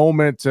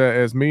moment.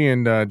 As me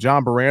and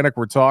John Baranek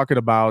were talking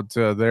about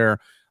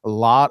a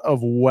lot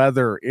of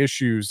weather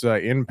issues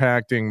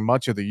impacting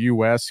much of the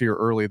U.S. here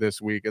early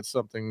this week. It's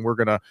something we're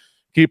going to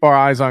keep our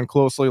eyes on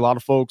closely. A lot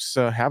of folks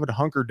having to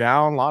hunker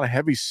down, a lot of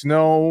heavy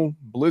snow,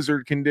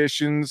 blizzard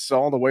conditions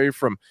all the way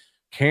from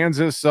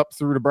Kansas up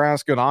through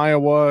Nebraska and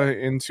Iowa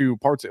into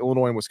parts of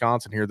Illinois and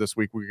Wisconsin here this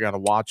week. We got to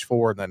watch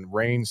for, and then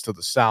rains to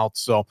the south.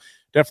 So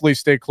definitely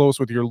stay close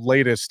with your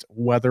latest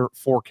weather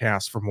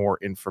forecast for more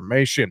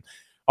information.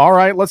 All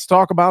right, let's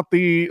talk about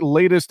the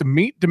latest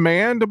meat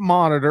demand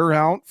monitor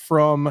out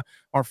from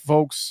our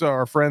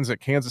friends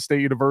at Kansas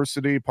State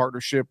University,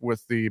 partnership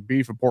with the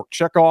Beef and Pork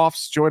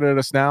Checkoffs. Joining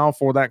us now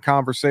for that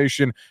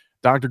conversation,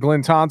 Dr.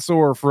 Glenn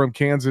Tonsor from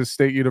Kansas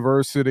State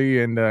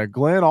University. And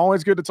Glenn,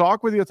 always good to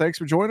talk with you. Thanks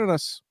for joining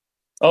us.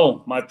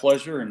 Oh, my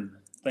pleasure. And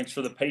thanks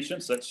for the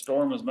patience. That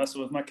storm was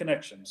messing with my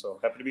connection. So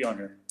happy to be on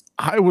here.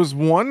 I was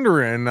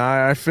wondering,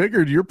 I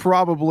figured you're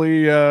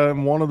probably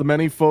one of the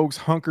many folks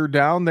hunkered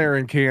down there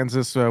in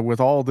Kansas with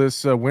all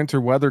this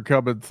winter weather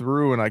coming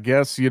through. And I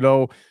guess, it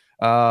was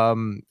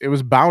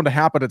bound to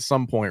happen at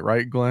some point,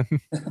 right, Glenn?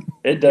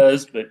 It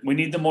does, but we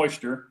need the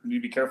moisture. We need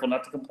to be careful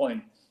not to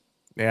complain.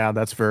 Yeah,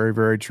 that's very,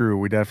 very true.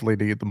 We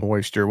definitely need the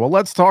moisture. Well,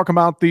 let's talk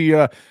about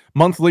the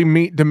monthly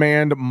meat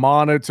demand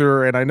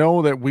monitor. And I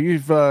know that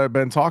we've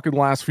been talking the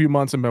last few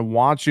months and been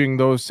watching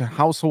those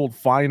household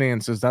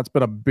finances. That's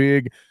been a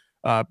big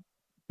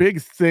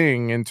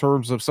thing in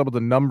terms of some of the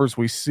numbers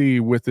we see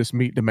with this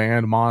meat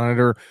demand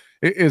monitor.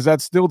 Is that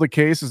still the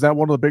case? Is that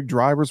one of the big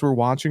drivers we're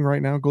watching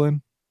right now,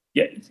 Glenn?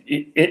 Yeah,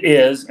 it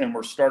is. And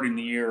we're starting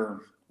the year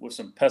with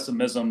some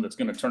pessimism that's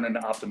going to turn into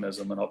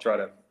optimism. And I'll try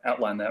to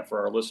outline that for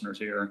our listeners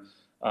here.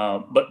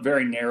 But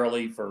very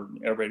narrowly for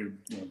everybody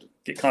to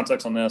get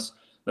context on this,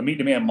 the meat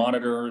demand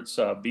monitor, it's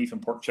Beef and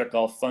Pork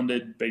Checkoff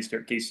funded, based here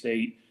at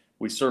K-State.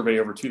 We survey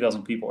over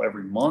 2,000 people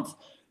every month.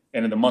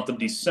 And in the month of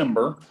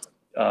December,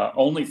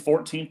 only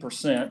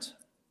 14%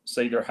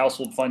 say their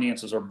household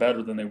finances are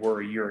better than they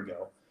were a year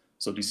ago.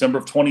 So December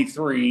of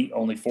 23,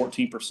 only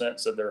 14%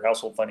 said their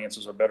household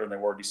finances are better than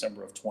they were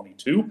December of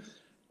 22.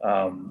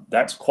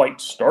 That's quite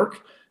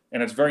stark.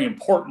 And it's very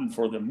important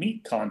for the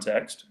meat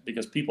context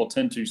because people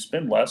tend to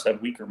spend less,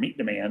 have weaker meat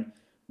demand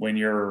when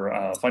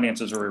your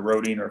finances are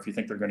eroding or if you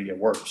think they're going to get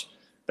worse.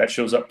 That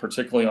shows up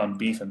particularly on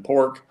beef and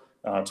pork,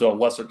 to a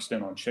lesser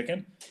extent on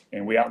chicken.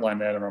 And we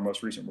outlined that in our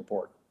most recent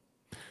report.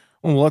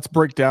 Well, let's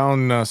break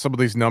down some of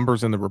these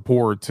numbers in the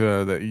report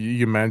that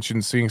you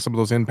mentioned, seeing some of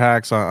those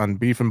impacts on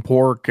beef and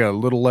pork, a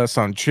little less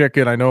on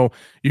chicken. I know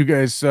you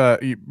guys,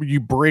 you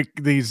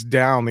break these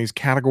down, these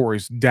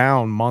categories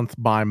down month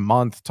by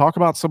month. Talk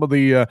about some of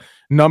the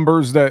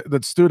numbers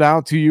that stood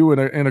out to you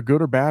in a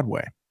good or bad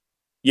way.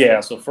 Yeah,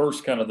 so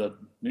first kind of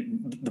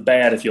the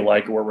bad, if you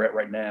like, where we're at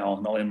right now,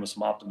 and I'll end with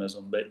some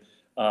optimism. But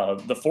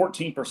the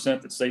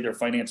 14% that say their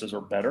finances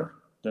are better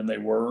than they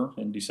were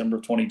in December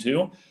of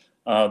 22,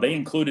 they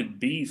included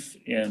beef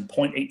in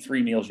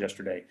 0.83 meals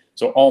yesterday,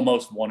 so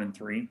almost 1 in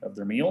 3 of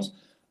their meals.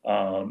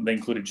 They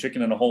included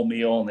chicken in a whole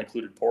meal, and they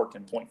included pork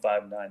in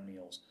 0.59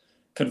 meals.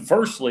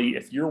 Conversely,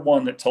 if you're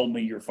one that told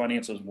me your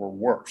finances were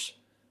worse,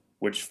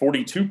 which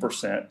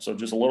 42%, so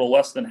just a little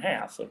less than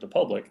half of the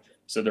public,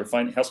 said their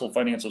household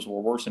finances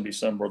were worse in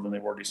December than they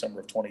were December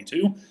of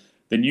 22,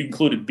 then you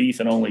included beef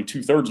in only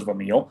 2/3 of a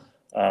meal,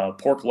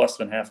 pork less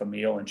than half a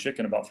meal, and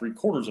chicken about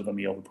 3/4 of a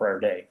meal the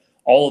prior day.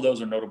 All of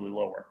those are notably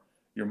lower.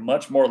 You're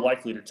much more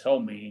likely to tell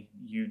me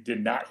you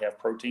did not have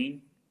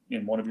protein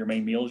in one of your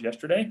main meals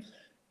yesterday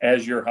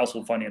as your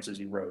household finances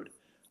erode.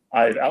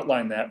 I've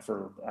outlined that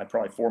for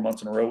probably 4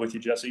 months in a row with you,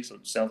 Jesse, so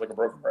it sounds like a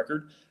broken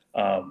record.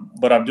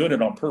 But I'm doing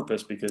it on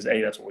purpose because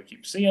A, that's what we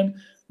keep seeing,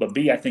 but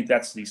B, I think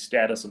that's the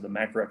status of the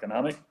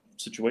macroeconomic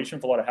situation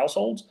for a lot of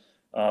households.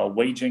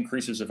 Wage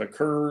increases have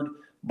occurred,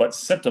 but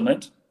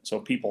sentiment, so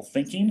people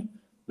thinking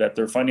that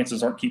their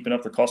finances aren't keeping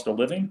up their cost of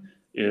living,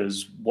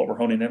 is what we're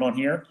honing in on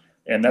here.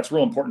 And that's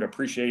real important to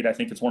appreciate. I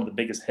think it's one of the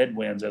biggest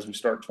headwinds as we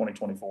start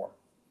 2024.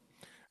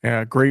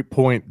 Yeah, great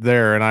point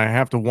there. And I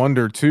have to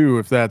wonder, too,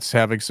 if that's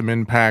having some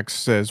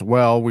impacts as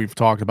well. We've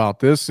talked about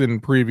this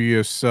in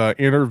previous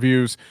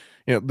interviews.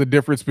 You know, the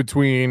difference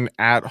between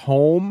at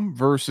home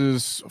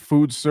versus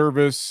food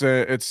service,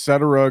 et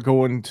cetera,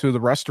 going to the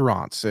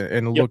restaurants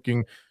and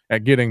looking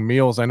at getting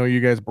meals. I know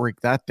you guys break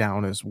that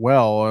down as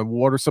well.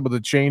 What are some of the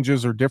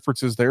changes or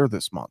differences there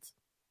this month?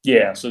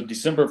 Yeah, so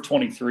December of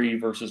 23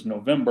 versus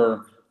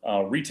November,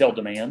 retail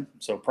demand,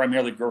 so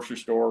primarily grocery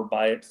store,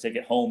 buy it, take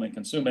it home and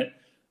consume it,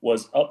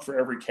 was up for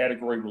every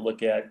category we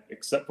look at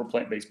except for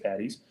plant-based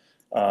patties.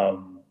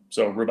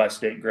 So ribeye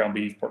steak, ground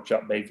beef, pork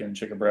chop, bacon,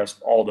 chicken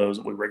breast, all those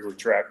that we regularly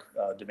track,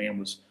 demand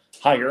was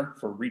higher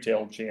for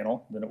retail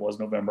channel than it was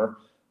November,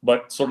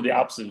 but sort of the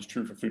opposite is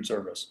true for food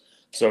service.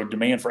 So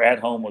demand for at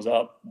home was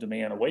up,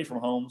 demand away from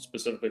home,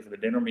 specifically for the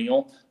dinner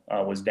meal,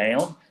 was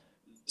down.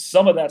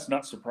 Some of that's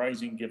not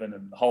surprising given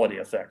the holiday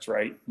effects,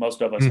 right?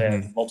 Most of us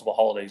had multiple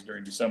holidays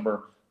during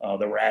December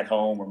that were at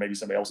home or maybe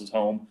somebody else's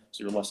home,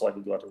 so you're less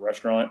likely to go out to a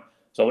restaurant.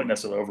 So I wouldn't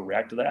necessarily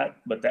overreact to that,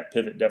 but that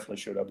pivot definitely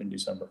showed up in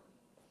December.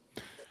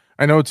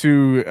 I know,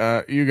 too,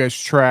 you guys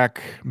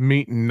track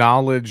meat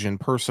knowledge and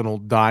personal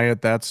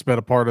diet. That's been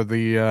a part of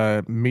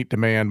the meat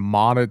demand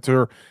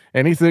monitor.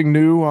 Anything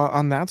new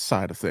on that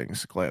side of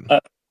things, Glenn?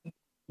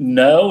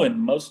 No, and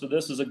most of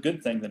this is a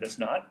good thing that it's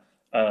not.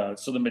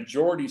 So the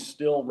majority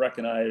still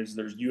recognize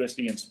there's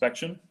USD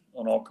inspection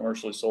on all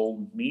commercially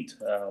sold meat.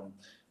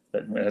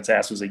 That's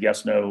asked as a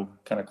yes/no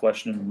kind of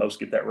question, and most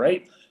get that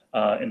right.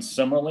 And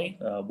similarly,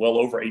 well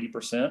over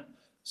 80%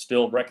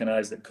 still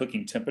recognize that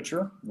cooking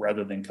temperature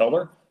rather than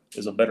color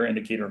is a better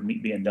indicator of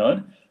meat being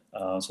done.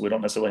 So we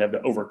don't necessarily have to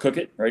overcook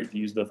it, right, to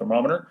use the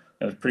thermometer.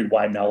 And there's pretty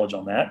wide knowledge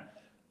on that.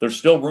 There's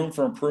still room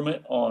for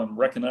improvement on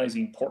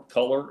recognizing pork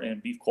color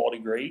and beef quality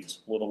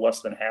grades. A little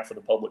less than half of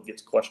the public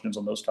gets questions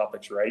on those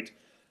topics right.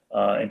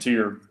 And to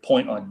your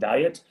point on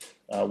diet,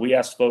 we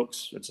asked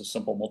folks, it's a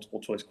simple multiple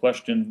choice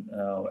question,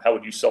 how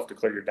would you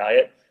self-declare your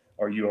diet?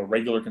 Are you a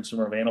regular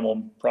consumer of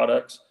animal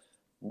products?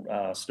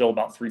 Still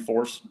about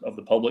 3/4 of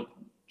the public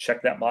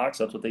check that box.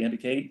 That's what they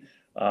indicate.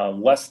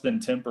 Less than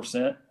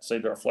 10% say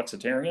they're a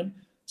flexitarian.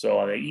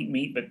 So they eat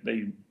meat, but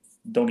they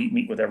don't eat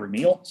meat with every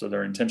meal. So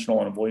they're intentional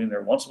on avoiding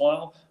there once in a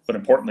while. But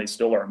importantly,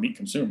 still are a meat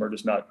consumer,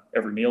 just not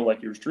every meal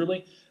like yours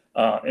truly.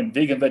 And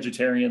vegan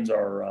vegetarians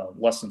are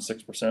less than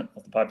 6%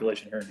 of the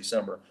population here in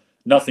December.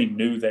 Nothing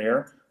new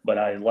there, but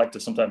I like to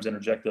sometimes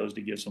interject those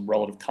to give some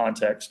relative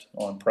context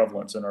on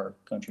prevalence in our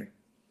country.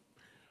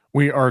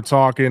 We are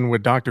talking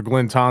with Dr.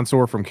 Glenn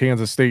Tonsor from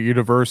Kansas State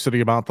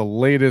University about the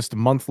latest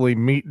monthly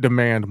meat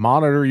demand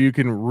monitor. You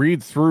can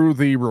read through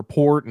the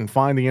report and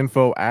find the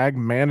info,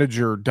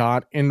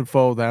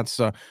 agmanager.info. That's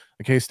the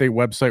K-State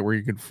website where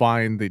you can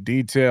find the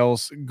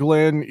details.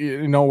 Glenn,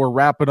 you know, we're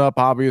wrapping up,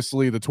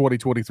 obviously, the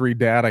 2023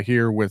 data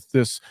here with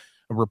this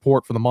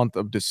report for the month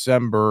of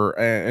December.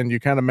 And you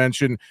kind of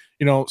mentioned,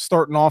 you know,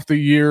 starting off the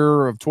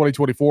year of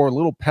 2024, a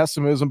little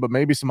pessimism, but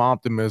maybe some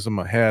optimism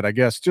ahead. I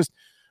guess just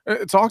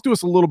talk to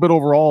us a little bit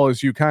overall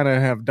as you kind of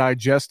have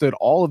digested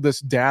all of this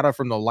data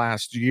from the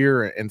last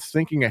year and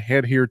thinking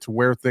ahead here to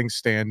where things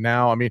stand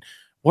now. I mean,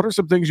 What are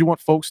some things you want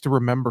folks to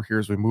remember here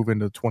as we move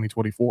into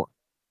 2024?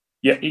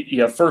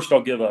 Yeah. First,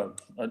 I'll give a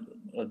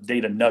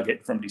data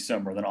nugget from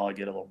December, then I'll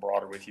get a little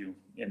broader with you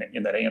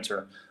in that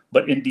answer.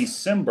 But in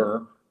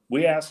December,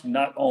 we asked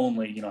not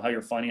only, how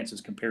your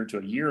finances compared to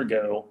a year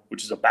ago,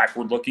 which is a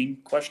backward-looking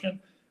question.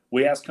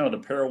 We asked kind of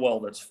the parallel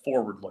that's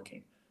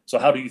forward-looking. So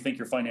how do you think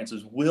your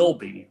finances will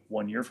be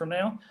 1 year from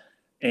now?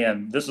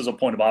 And this is a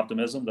point of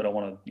optimism that I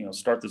want to,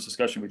 start this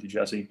discussion with you,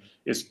 Jesse,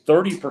 is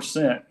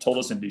 30% told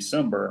us in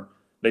December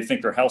they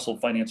think their household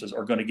finances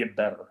are going to get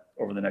better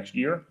over the next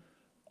year.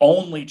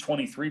 Only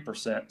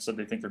 23% said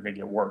they think they're going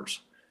to get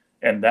worse.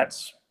 And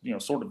that's,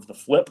 sort of the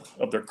flip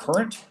of their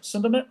current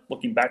sentiment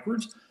looking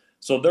backwards.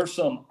 So there's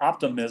some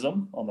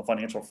optimism on the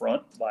financial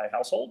front by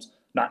households.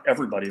 Not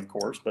everybody, of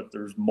course, but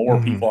there's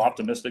more people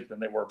optimistic than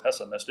they were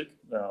pessimistic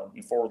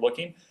forward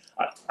looking.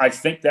 I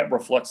think that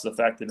reflects the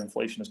fact that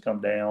inflation has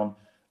come down.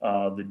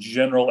 The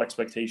general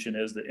expectation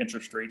is that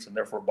interest rates and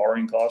therefore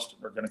borrowing costs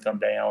are going to come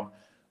down,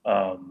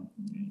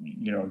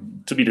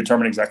 to be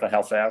determined exactly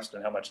how fast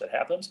and how much that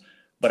happens.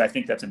 But I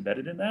think that's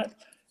embedded in that.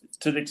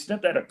 To the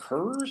extent that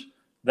occurs,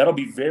 that'll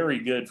be very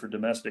good for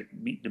domestic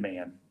meat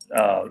demand.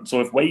 So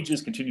if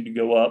wages continue to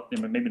go up,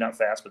 maybe not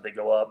fast, but they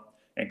go up,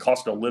 and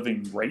cost of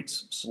living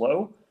rates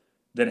slow,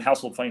 then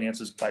household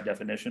finances by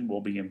definition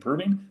will be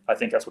improving. I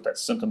think that's what that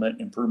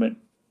sentiment improvement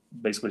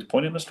basically is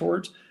pointing us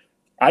towards.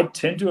 I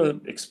tend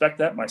to expect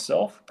that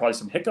myself, probably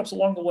some hiccups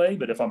along the way,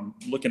 but if I'm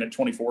looking at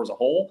 24 as a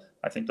whole,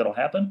 I think that'll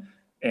happen.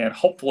 And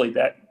hopefully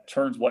that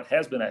turns what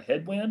has been a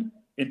headwind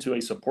into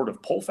a supportive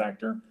pull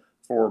factor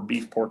for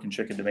beef, pork, and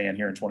chicken demand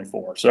here in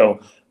 24. So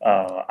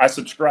I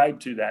subscribe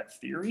to that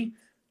theory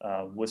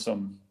with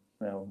some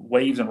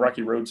waves and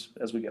rocky roads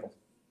as we go.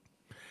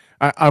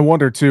 I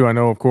wonder too, I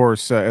know, of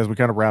course, as we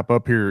kind of wrap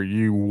up here,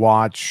 you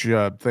watch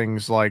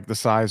things like the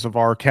size of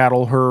our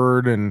cattle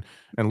herd and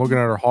looking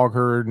at our hog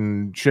herd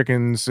and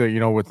chickens,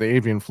 with the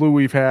avian flu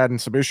we've had and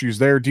some issues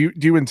there. Do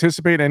you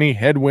anticipate any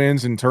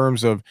headwinds in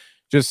terms of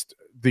just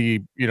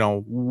the,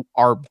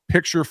 our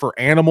picture for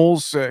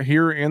animals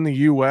here in the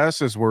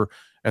U.S. as we're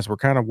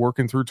kind of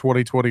working through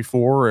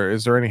 2024?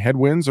 Is there any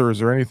headwinds or is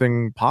there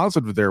anything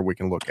positive there we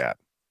can look at?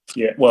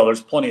 Yeah, well,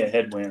 there's plenty of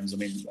headwinds. I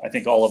mean, I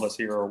think all of us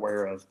here are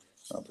aware of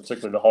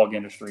particularly the hog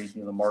industry.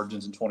 The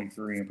margins in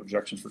 23 and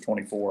projections for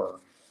 24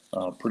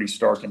 are pretty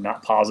stark and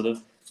not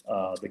positive.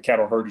 The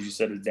cattle herd, as you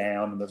said, is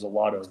down, and there's a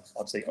lot of,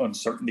 I'd say,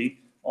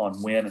 uncertainty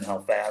on when and how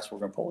fast we're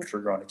going to pull the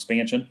trigger on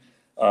expansion.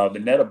 The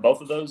net of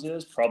both of those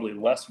is probably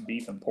less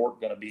beef and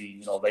pork going to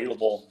be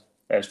available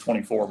as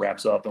 24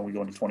 wraps up and we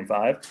go into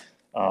 25.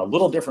 A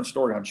little different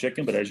story on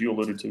chicken, but as you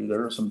alluded to,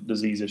 there are some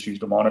disease issues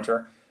to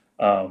monitor.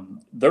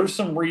 There's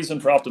some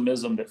reason for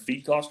optimism that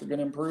feed costs are going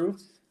to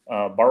improve.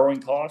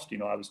 Borrowing cost,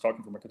 I was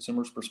talking from a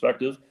consumer's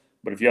perspective,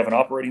 but if you have an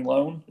operating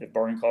loan, if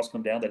borrowing costs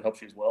come down, that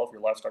helps you as well if you're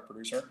a livestock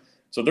producer.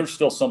 So there's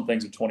still some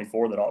things at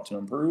 24 that ought to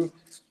improve.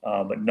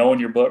 But knowing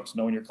your books,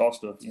 knowing your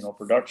cost of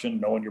production,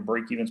 knowing your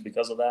break evens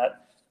because of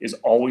that is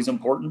always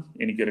important.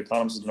 Any good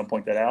economist is going to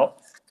point that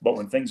out. But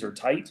when things are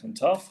tight and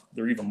tough,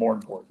 they're even more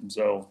important.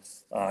 So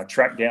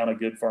track down a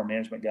good farm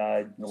management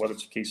guide, whether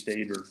it's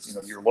K-State or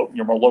your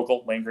more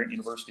local. Land Grant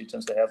University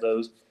tends to have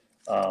those.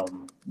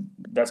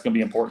 That's going to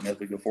be important as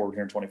we go forward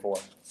here in 24.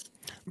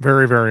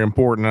 Very, very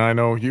important. And I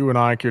know you and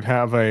I could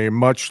have a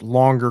much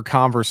longer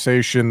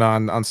conversation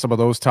on some of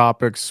those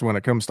topics when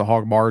it comes to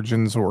hog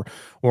margins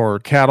or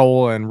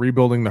cattle and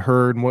rebuilding the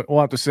herd. And we'll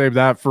have to save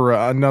that for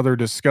another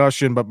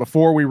discussion. But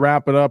before we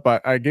wrap it up,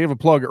 I gave a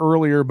plug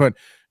earlier, but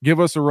give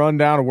us a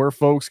rundown of where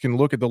folks can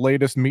look at the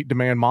latest meat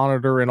demand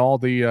monitor and all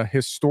the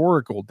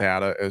historical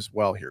data as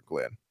well here,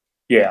 Glenn.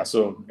 Yeah,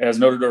 so as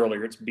noted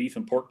earlier, it's beef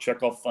and pork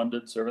checkoff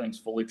funded, so everything's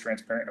fully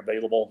transparent and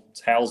available. It's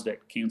housed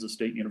at Kansas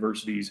State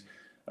University's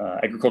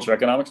Agriculture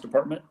Economics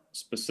Department,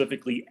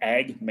 specifically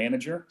Ag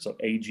Manager, so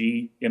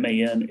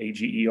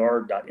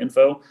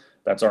agmanager.info.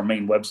 That's our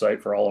main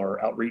website for all our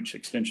outreach,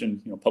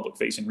 extension,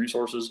 public-facing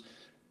resources.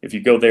 If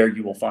you go there,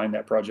 you will find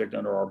that project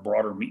under our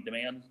broader meat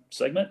demand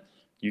segment.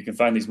 You can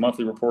find these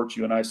monthly reports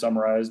you and I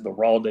summarized, the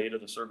raw data,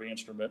 the survey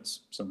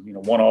instruments, some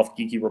one-off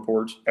geeky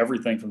reports.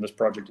 Everything from this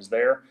project is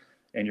there.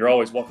 And you're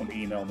always welcome to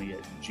email me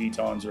at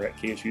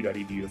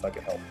gtonsor@ksu.edu if I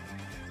can help.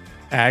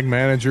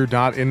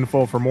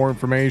 agmanager.info for more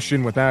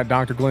information. With that,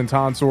 Dr. Glenn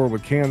Tonsor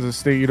with Kansas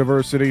State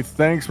University.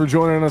 Thanks for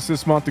joining us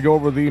this month to go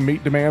over the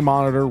meat demand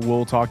monitor.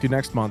 We'll talk to you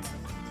next month.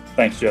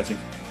 Thanks, Jesse.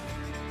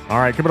 All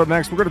right, coming up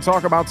next, we're going to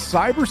talk about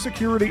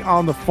cybersecurity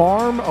on the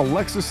farm.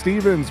 Alexa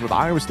Stevens with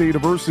Iowa State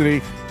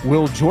University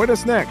will join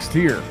us next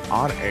here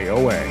on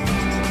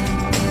AOA.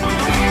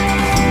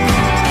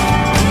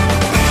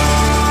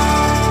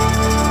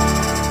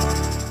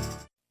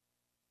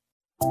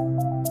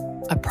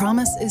 A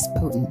promise is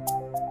potent,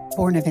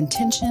 born of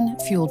intention,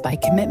 fueled by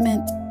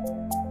commitment.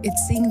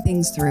 It's seeing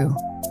things through,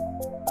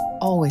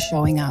 always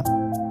showing up.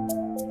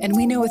 And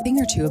we know a thing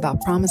or two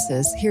about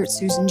promises here at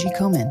Susan G.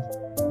 Komen.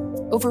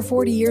 Over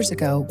 40 years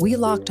ago, we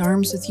locked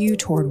arms with you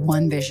toward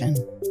one vision: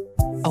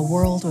 a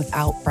world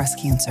without breast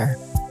cancer.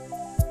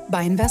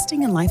 By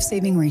investing in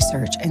life-saving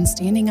research and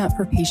standing up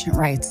for patient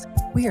rights,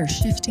 we are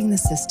shifting the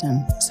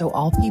system so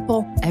all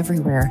people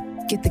everywhere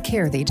get the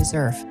care they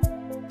deserve.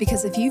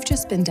 Because if you've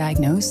just been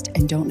diagnosed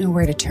and don't know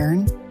where to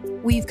turn,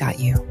 we've got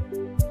you.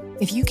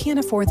 If you can't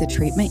afford the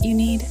treatment you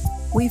need,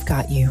 we've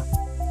got you.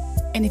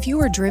 And if you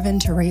are driven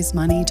to raise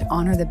money to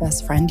honor the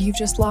best friend you've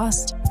just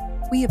lost,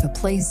 we have a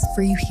place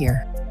for you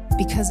here.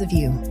 Because of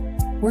you,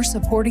 we're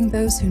supporting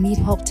those who need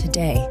help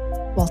today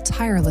while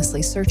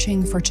tirelessly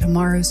searching for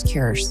tomorrow's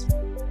cures.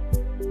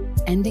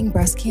 Ending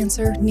breast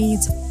cancer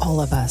needs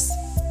all of us.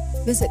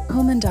 Visit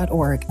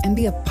Komen.org and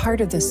be a part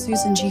of the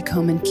Susan G.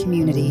 Komen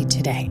community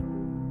today.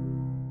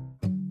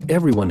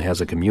 Everyone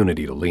has a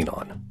community to lean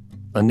on.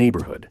 A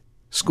neighborhood,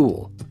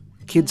 school,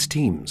 kids'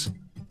 teams,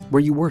 where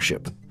you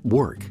worship,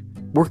 work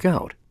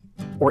out,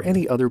 or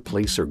any other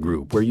place or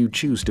group where you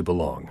choose to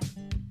belong.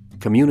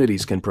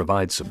 Communities can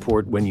provide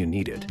support when you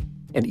need it,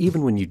 and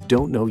even when you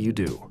don't know you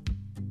do.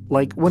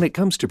 Like when it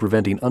comes to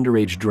preventing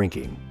underage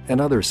drinking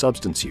and other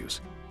substance use.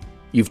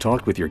 You've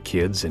talked with your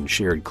kids and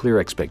shared clear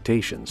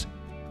expectations,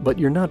 but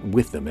you're not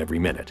with them every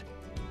minute.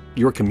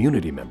 Your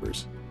community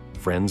members,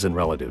 friends and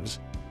relatives,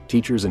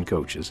 teachers and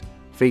coaches,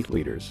 faith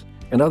leaders,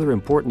 and other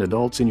important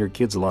adults in your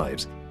kids'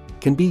 lives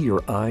can be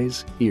your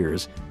eyes,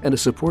 ears, and a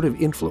supportive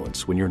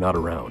influence when you're not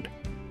around,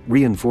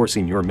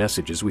 reinforcing your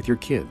messages with your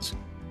kids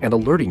and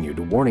alerting you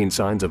to warning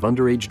signs of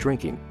underage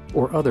drinking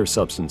or other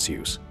substance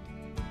use.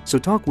 So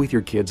talk with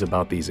your kids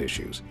about these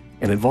issues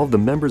and involve the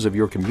members of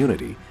your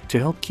community to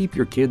help keep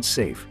your kids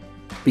safe.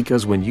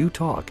 Because when you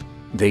talk,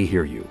 they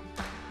hear you.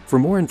 For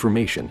more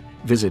information,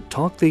 visit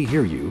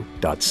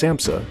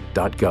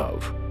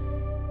talktheyhearyou.samhsa.gov.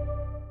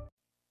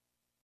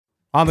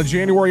 On the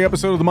January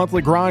episode of the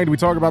Monthly Grind, we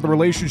talk about the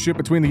relationship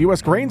between the U.S.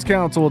 Grains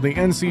Council and the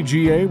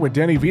NCGA with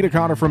Denny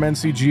Vitakana from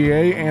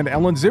NCGA and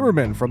Ellen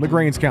Zimmerman from the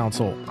Grains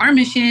Council. Our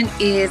mission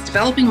is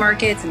developing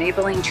markets,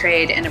 enabling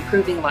trade, and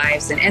improving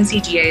lives. And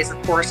NCGA is,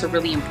 of course, a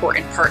really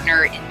important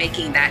partner in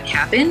making that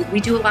happen. We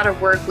do a lot of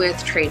work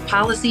with trade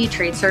policy,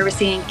 trade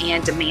servicing,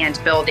 and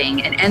demand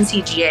building. And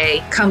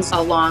NCGA comes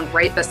along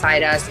right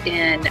beside us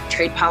in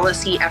trade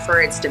policy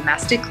efforts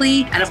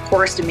domestically, and of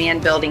course,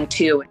 demand building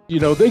too. You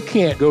know, they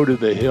can't go to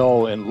the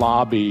Hill and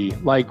lobby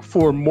like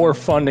for more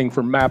funding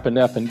for MAP and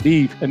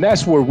F&D. And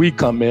that's where we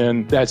come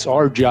in. That's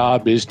our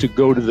job, is to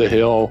go to the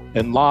Hill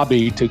and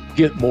lobby to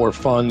get more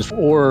funds.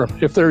 Or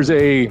if there's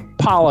a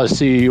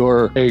policy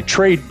or a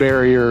trade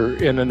barrier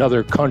in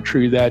another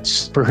country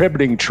that's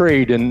prohibiting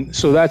trade. And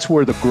so that's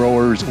where the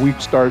growers, we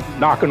start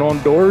knocking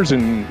on doors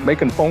and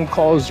making phone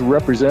calls to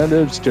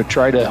representatives to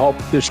try to help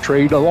this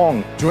trade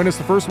along. Join us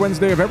the first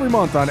Wednesday of every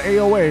month on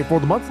AOA for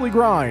the Monthly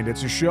Grind.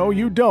 It's a show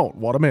you don't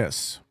want to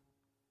miss.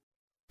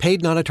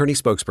 Paid non-attorney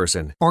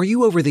spokesperson. Are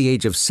you over the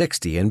age of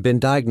 60 and been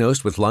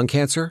diagnosed with lung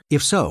cancer?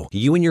 If so,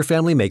 you and your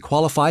family may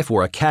qualify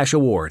for a cash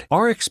award.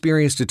 Our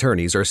experienced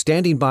attorneys are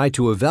standing by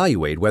to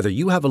evaluate whether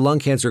you have a lung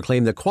cancer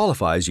claim that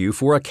qualifies you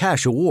for a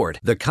cash award.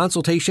 The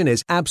consultation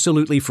is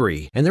absolutely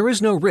free, and there is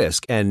no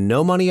risk and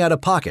no money out of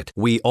pocket.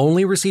 We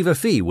only receive a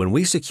fee when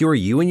we secure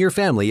you and your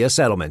family a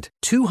settlement.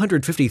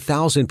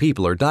 250,000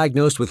 people are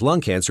diagnosed with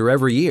lung cancer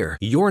every year.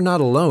 You're not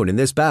alone in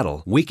this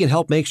battle. We can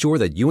help make sure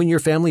that you and your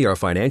family are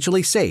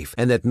financially safe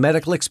and that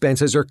medical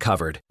expenses are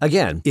covered.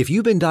 Again, if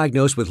you've been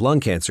diagnosed with lung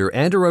cancer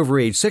and are over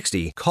age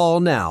 60, call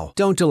now.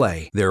 Don't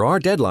delay. There are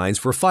deadlines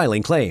for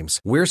filing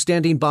claims. We're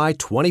standing by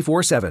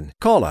 24/7.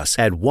 Call us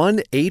at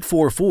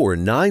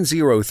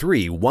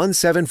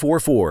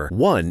 1-844-903-1744.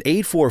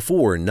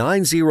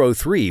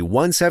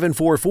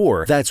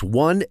 1-844-903-1744. That's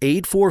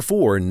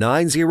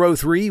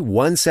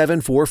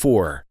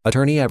 1-844-903-1744.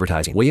 Attorney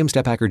advertising. William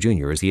Stephacker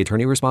Jr. is the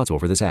attorney responsible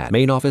for this ad.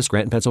 Main office,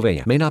 Granton,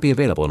 Pennsylvania. May not be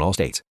available in all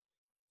states.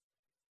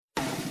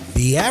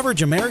 The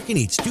average American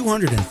eats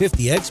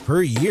 250 eggs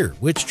per year,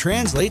 which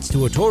translates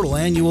to a total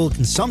annual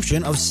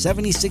consumption of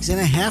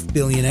 76.5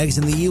 billion eggs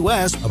in the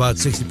U.S. About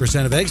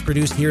 60% of eggs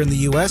produced here in the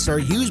U.S. are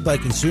used by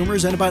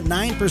consumers, and about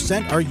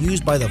 9% are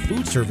used by the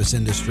food service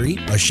industry.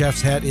 A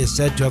chef's hat is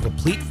said to have a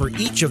pleat for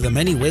each of the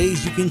many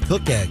ways you can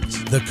cook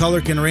eggs. The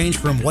color can range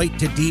from white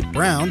to deep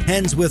brown.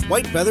 Hens with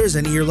white feathers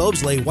and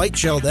earlobes lay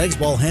white-shelled eggs,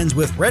 while hens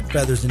with red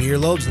feathers and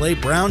earlobes lay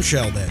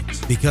brown-shelled eggs.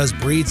 Because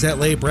breeds that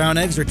lay brown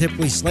eggs are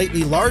typically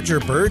slightly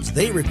larger birds,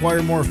 they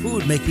require more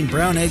food, making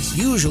brown eggs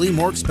usually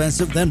more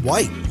expensive than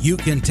white. You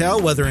can tell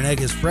whether an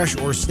egg is fresh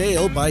or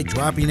stale by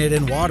dropping it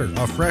in water.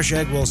 A fresh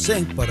egg will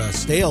sink, but a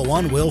stale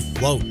one will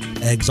float.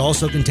 Eggs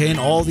also contain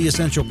all the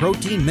essential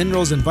protein,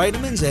 minerals, and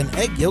vitamins, and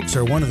egg yolks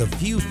are one of the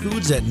few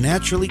foods that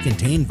naturally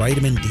contain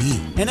vitamin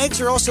D. And eggs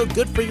are also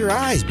good for your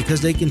eyes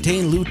because they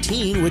contain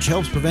lutein, which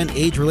helps prevent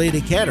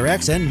age-related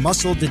cataracts and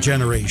muscle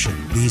degeneration.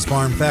 These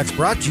farm facts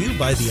brought to you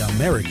by the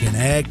American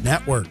Ag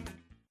Network.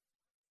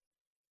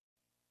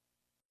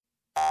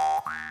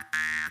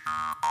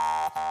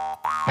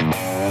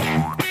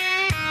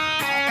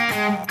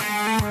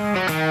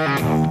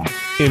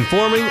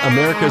 Informing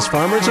America's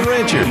farmers and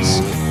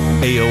ranchers.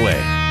 AOA.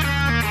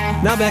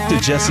 Now back to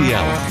Jesse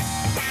Allen.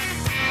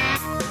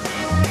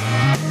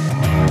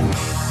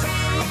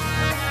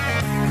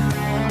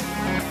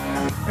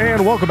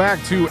 And welcome back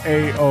to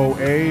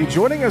AOA.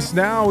 Joining us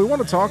now, we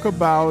want to talk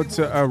about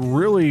a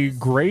really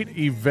great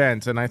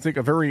event, and I think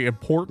a very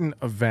important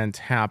event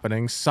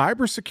happening,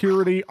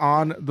 Cybersecurity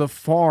on the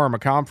Farm, a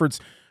conference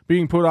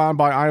being put on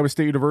by Iowa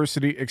State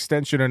University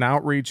Extension and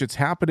Outreach. It's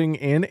happening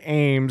in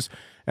Ames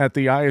at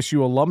the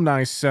ISU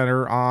Alumni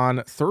Center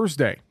on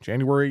Thursday,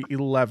 January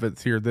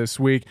 11th here this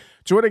week.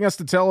 Joining us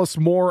to tell us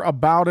more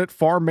about it,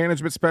 Farm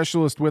Management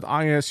Specialist with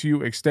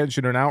ISU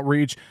Extension and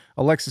Outreach,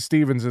 Alexis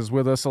Stevens is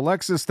with us.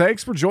 Alexis,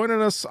 thanks for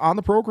joining us on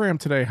the program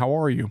today. How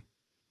are you?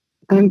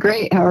 I'm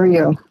great. How are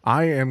you?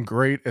 I am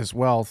great as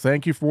well.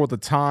 Thank you for the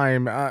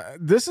time.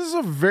 This is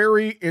a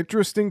very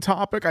interesting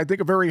topic. I think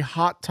a very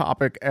hot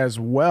topic as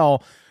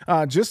well.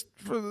 Just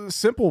for the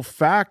simple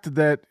fact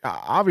that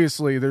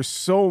obviously there's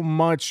so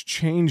much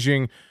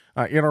changing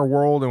in our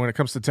world, and when it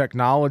comes to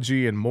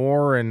technology and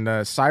more, and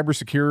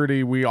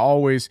cybersecurity, we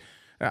always,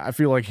 I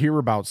feel like, hear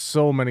about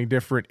so many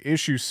different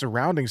issues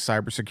surrounding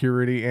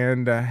cybersecurity,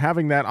 and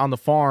having that on the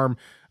farm,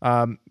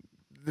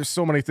 there's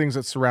so many things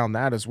that surround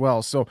that as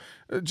well. So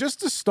just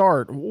to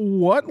start,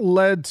 what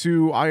led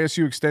to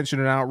ISU Extension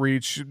and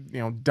Outreach,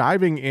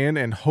 diving in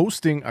and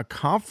hosting a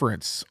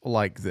conference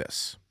like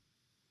this?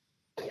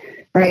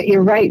 Right.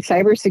 You're right.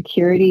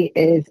 Cybersecurity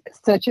is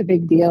such a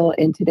big deal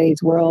in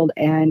today's world.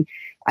 And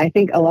I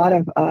think a lot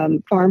of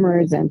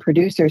farmers and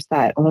producers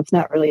thought, well, it's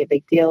not really a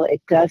big deal.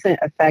 It doesn't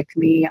affect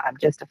me. I'm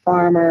just a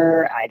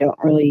farmer. I don't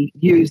really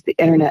use the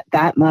internet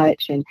that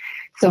much. And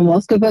so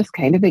most of us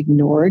kind of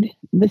ignored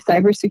the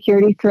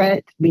cybersecurity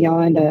threat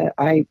beyond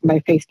my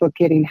Facebook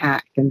getting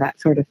hacked and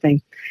that sort of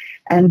thing.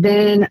 And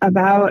then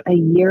about a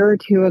year or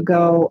two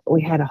ago,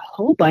 we had a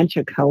whole bunch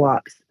of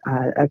co-ops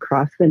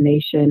across the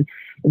nation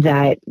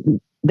that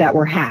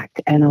were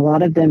hacked, and a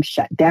lot of them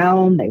shut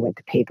down. They went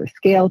to paper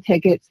scale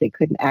tickets. They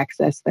couldn't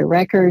access their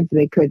records.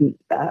 They couldn't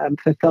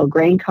fulfill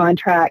grain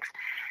contracts.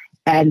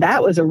 And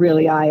that was a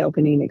really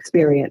eye-opening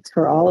experience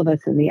for all of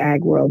us in the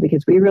ag world,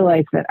 because we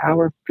realized that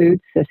our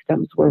food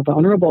systems were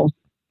vulnerable,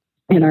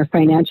 and our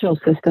financial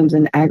systems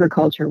in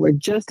agriculture were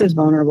just as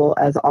vulnerable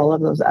as all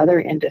of those other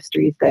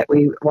industries that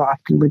we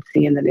often would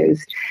see in the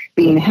news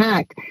being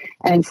hacked.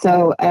 And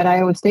so at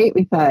Iowa State,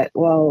 we thought,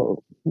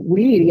 well,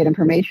 we need to get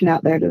information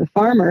out there to the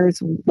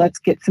farmers. Let's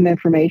get some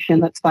information.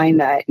 Let's find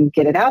that and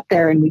get it out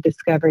there. And we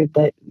discovered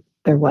that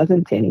there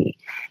wasn't any,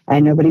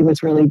 and nobody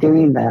was really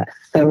doing this.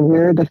 So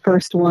we're the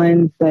first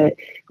ones that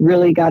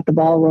really got the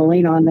ball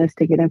rolling on this,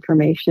 to get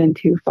information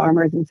to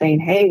farmers and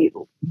saying, hey,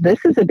 this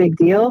is a big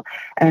deal,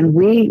 and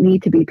we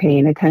need to be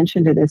paying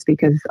attention to this,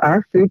 because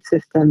our food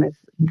system is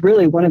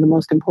really one of the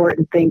most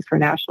important things for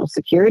national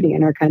security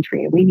in our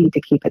country, and we need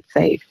to keep it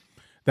safe.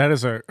 That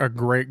is a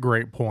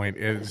great point.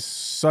 It is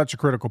such a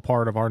critical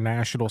part of our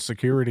national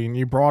security. And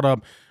you brought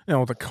up,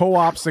 the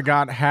co-ops that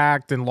got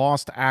hacked and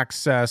lost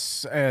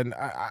access. And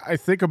I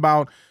think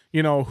about,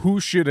 who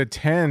should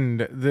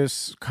attend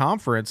this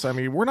conference. I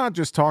mean, we're not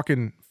just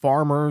talking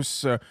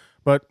farmers,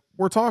 but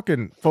we're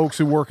talking folks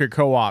who work at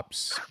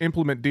co-ops,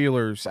 implement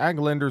dealers, ag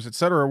lenders, et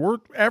cetera.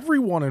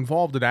 Everyone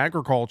involved in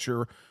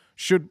agriculture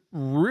should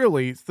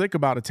really think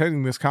about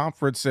attending this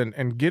conference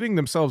and getting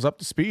themselves up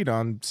to speed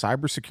on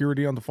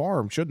cybersecurity on the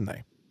farm, shouldn't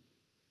they?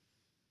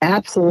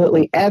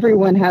 Absolutely.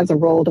 Everyone has a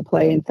role to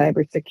play in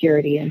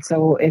cybersecurity. And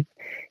so if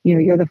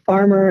you're the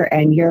farmer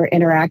and you're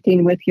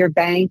interacting with your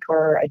bank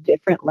or a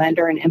different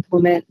lender and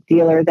implement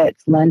dealer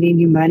that's lending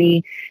you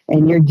money,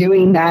 and you're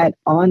doing that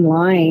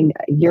online,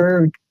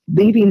 you're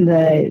leaving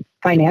the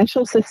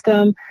financial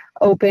system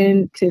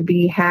open to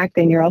be hacked,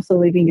 and you're also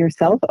leaving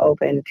yourself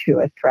open to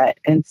a threat.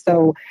 And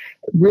so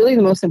really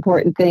the most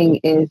important thing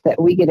is that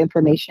we get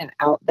information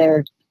out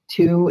there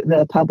to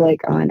the public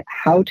on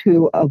how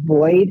to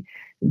avoid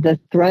the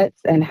threats,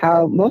 and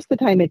how most of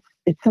the time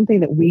it's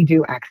something that we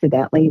do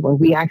accidentally, where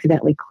we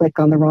accidentally click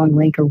on the wrong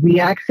link, or we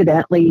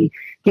accidentally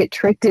get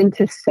tricked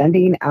into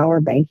sending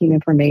our banking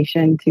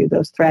information to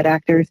those threat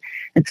actors.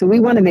 And so we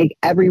want to make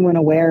everyone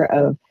aware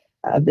of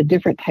the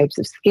different types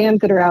of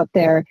scams that are out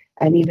there.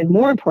 And even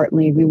more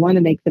importantly, we want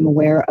to make them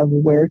aware of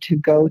where to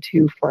go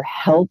to for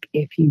help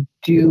if you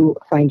do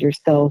find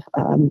yourself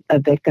a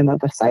victim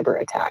of a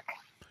cyber attack.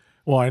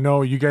 Well, I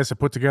know you guys have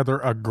put together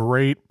a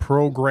great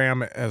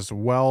program as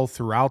well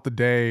throughout the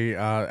day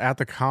at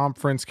the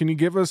conference. Can you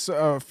give us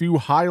a few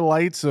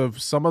highlights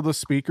of some of the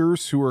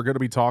speakers who are going to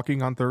be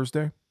talking on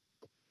Thursday?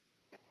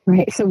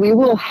 Right. So we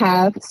will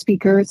have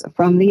speakers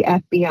from the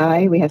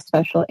FBI. We have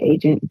Special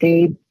Agent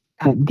Dean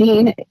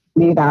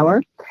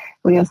Neubauer.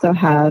 We also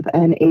have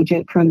an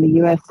agent from the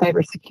U.S.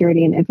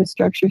 Cybersecurity and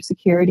Infrastructure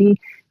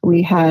Security.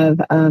 We have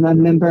a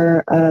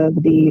member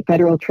of the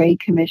Federal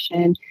Trade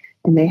Commission,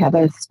 and they have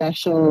a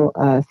special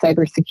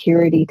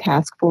cybersecurity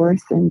task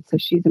force, and so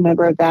she's a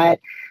member of that.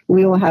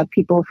 We will have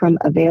people from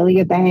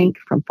Avalia Bank,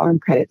 from Farm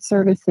Credit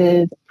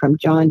Services, from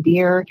John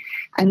Deere,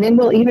 and then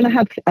we'll even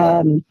have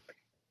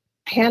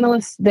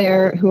panelists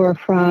there who are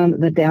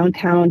from the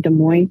downtown Des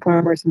Moines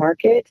Farmers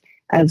Market,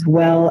 as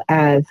well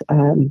as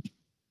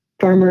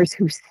farmers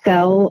who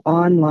sell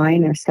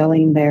online are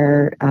selling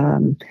their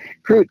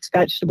fruits,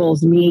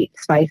 vegetables, meat,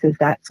 spices,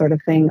 that sort of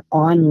thing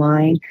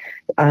online,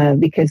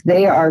 because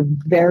they are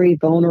very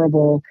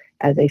vulnerable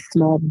as a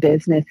small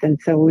business. And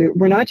so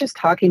we're not just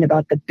talking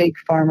about the big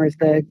farmers,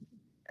 the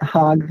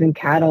hogs and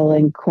cattle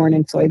and corn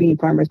and soybean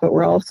farmers, but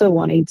we're also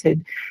wanting to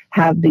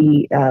have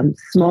the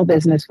small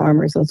business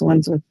farmers, those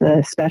ones with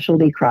the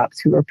specialty crops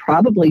who are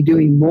probably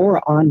doing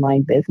more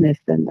online business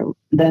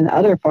than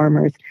other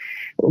farmers.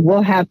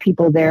 We'll have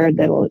people there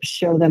that will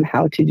show them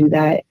how to do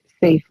that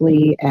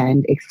safely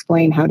and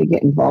explain how to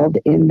get involved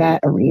in that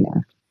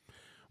arena.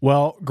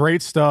 Well,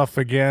 great stuff.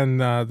 Again,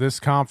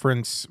 this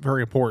conference,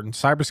 very important.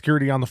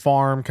 Cybersecurity on the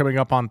Farm coming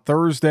up on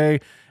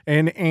Thursday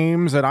in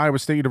Ames at Iowa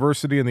State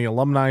University in the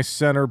Alumni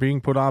Center, being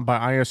put on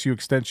by ISU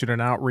Extension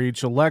and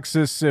Outreach.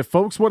 Alexis, if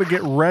folks want to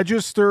get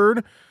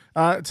registered,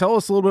 tell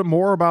us a little bit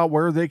more about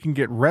where they can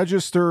get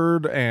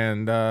registered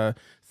and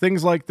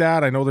things like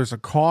that. I know there's a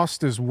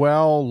cost as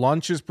well.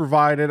 Lunch is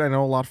provided. I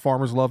know a lot of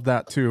farmers love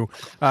that too.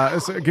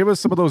 So give us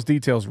some of those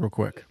details real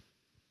quick.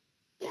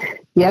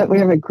 Yeah, we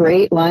have a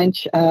great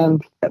lunch.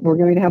 We're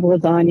going to have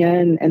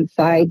lasagna and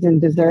sides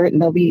and dessert, and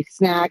there'll be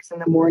snacks in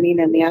the morning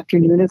and the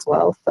afternoon as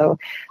well. So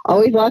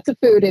always lots of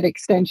food at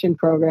extension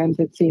programs,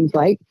 it seems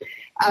like.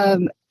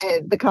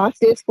 The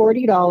cost is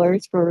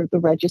 $40 for the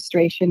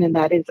registration, and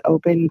that is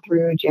open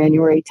through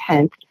January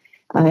 10th.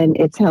 And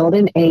it's held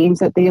in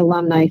Ames at the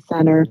Alumni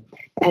Center.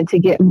 And to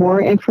get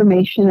more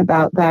information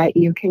about that,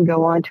 you can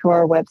go onto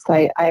our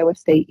website, Iowa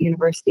State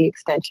University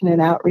Extension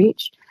and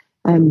Outreach.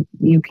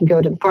 You can go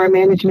to the farm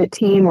management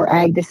team or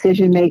ag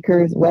decision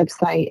makers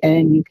website,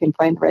 and you can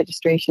find the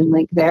registration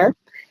link there.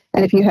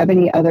 And if you have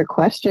any other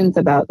questions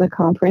about the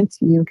conference,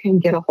 you can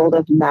get a hold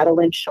of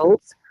Madeline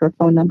Schultz. Her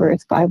phone number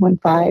is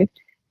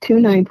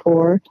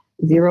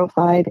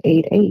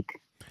 515-294-0588.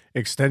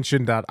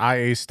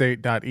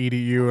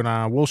 extension.iastate.edu,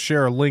 and we'll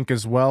share a link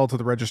as well to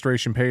the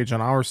registration page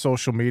on our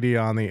social media,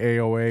 on the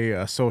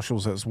AOA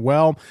socials as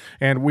well.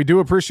 And we do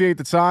appreciate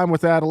the time with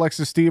that.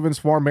 Alexis Stevens,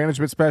 Farm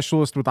Management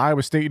Specialist with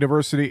Iowa State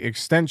University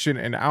Extension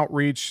and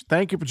Outreach.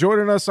 Thank you for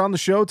joining us on the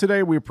show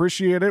today. We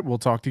appreciate it. We'll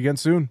talk to you again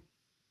soon.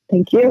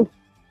 Thank you.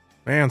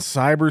 Man,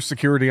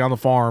 cybersecurity on the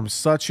farm,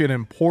 such an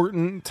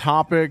important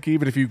topic.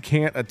 Even if you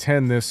can't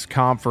attend this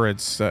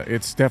conference,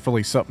 it's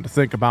definitely something to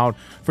think about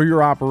for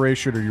your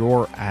operation or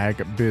your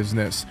ag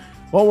business.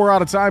 Well, we're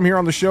out of time here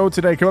on the show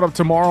today. Coming up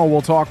tomorrow,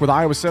 we'll talk with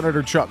Iowa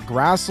Senator Chuck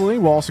Grassley.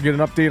 We'll also get an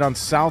update on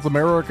South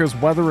America's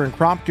weather and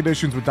crop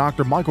conditions with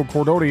Dr. Michael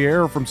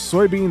Cordonier from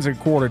Soybeans and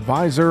Corn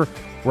Advisor.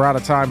 We're out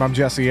of time. I'm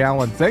Jesse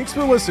Allen. Thanks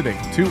for listening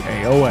to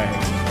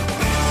AOA.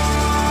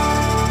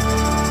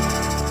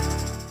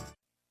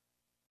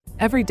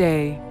 Every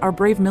day, our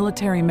brave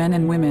military men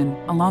and women,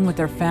 along with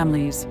their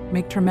families,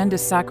 make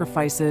tremendous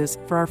sacrifices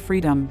for our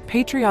freedom.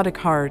 Patriotic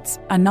Hearts,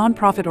 a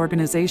nonprofit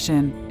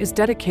organization, is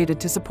dedicated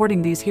to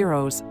supporting these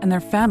heroes and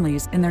their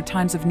families in their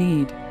times of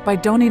need. By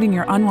donating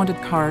your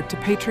unwanted card to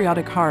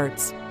Patriotic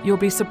Hearts, you'll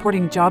be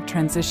supporting job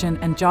transition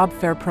and job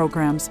fair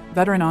programs,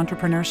 veteran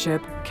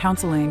entrepreneurship,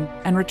 counseling,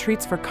 and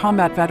retreats for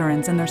combat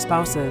veterans and their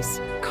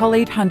spouses. Call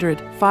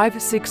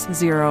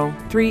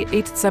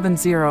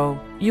 800-560-3870.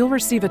 You'll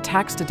receive a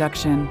tax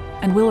deduction,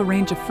 and we'll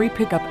arrange a free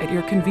pickup at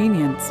your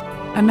convenience.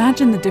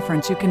 Imagine the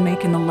difference you can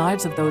make in the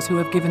lives of those who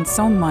have given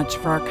so much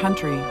for our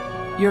country.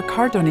 Your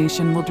card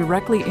donation will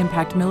directly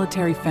impact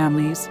military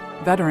families,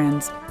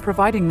 veterans,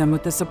 providing them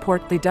with the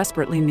support they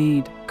desperately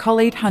need. Call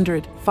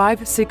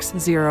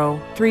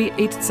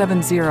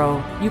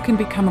 800-560-3870. You can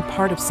become a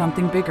part of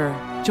something bigger.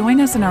 Join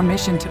us in our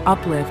mission to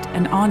uplift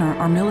and honor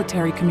our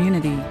military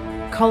community.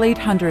 Call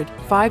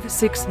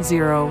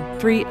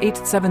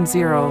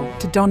 800-560-3870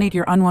 to donate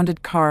your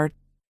unwanted card.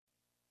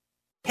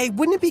 Hey,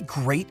 wouldn't it be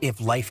great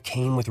if life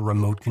came with a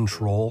remote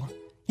control?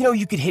 You know,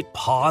 you could hit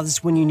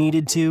pause when you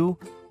needed to,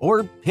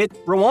 or hit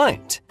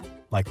rewind.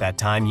 Like that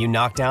time you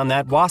knocked down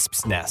that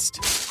wasp's nest.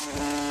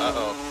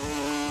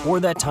 Uh-oh. Or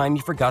that time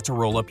you forgot to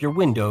roll up your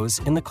windows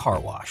in the car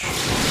wash.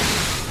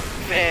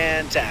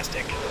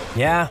 Fantastic.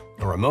 Yeah,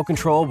 a remote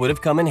control would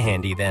have come in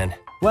handy then.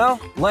 Well,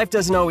 life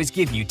doesn't always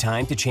give you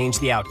time to change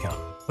the outcome,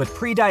 but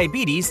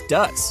prediabetes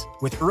does.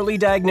 With early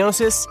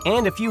diagnosis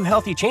and a few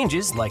healthy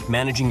changes like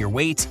managing your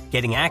weight,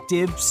 getting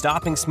active,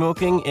 stopping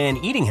smoking,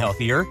 and eating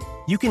healthier,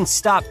 you can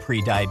stop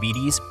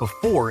prediabetes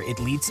before it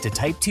leads to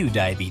type 2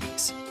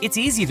 diabetes. It's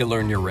easy to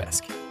learn your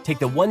risk. Take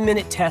the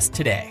 1-minute test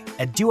today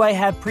at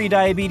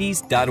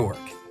doihaveprediabetes.org.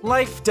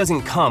 Life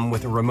doesn't come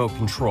with a remote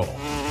control.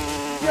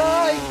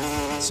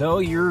 Yikes! So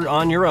you're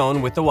on your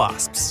own with the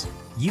wasps.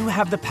 You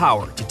have the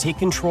power to take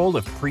control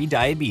of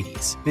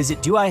prediabetes. Visit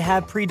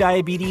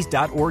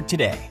doihaveprediabetes.org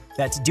today.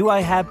 That's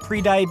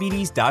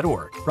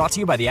doihaveprediabetes.org. Brought to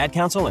you by the Ad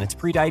Council and its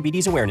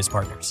Prediabetes Awareness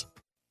Partners.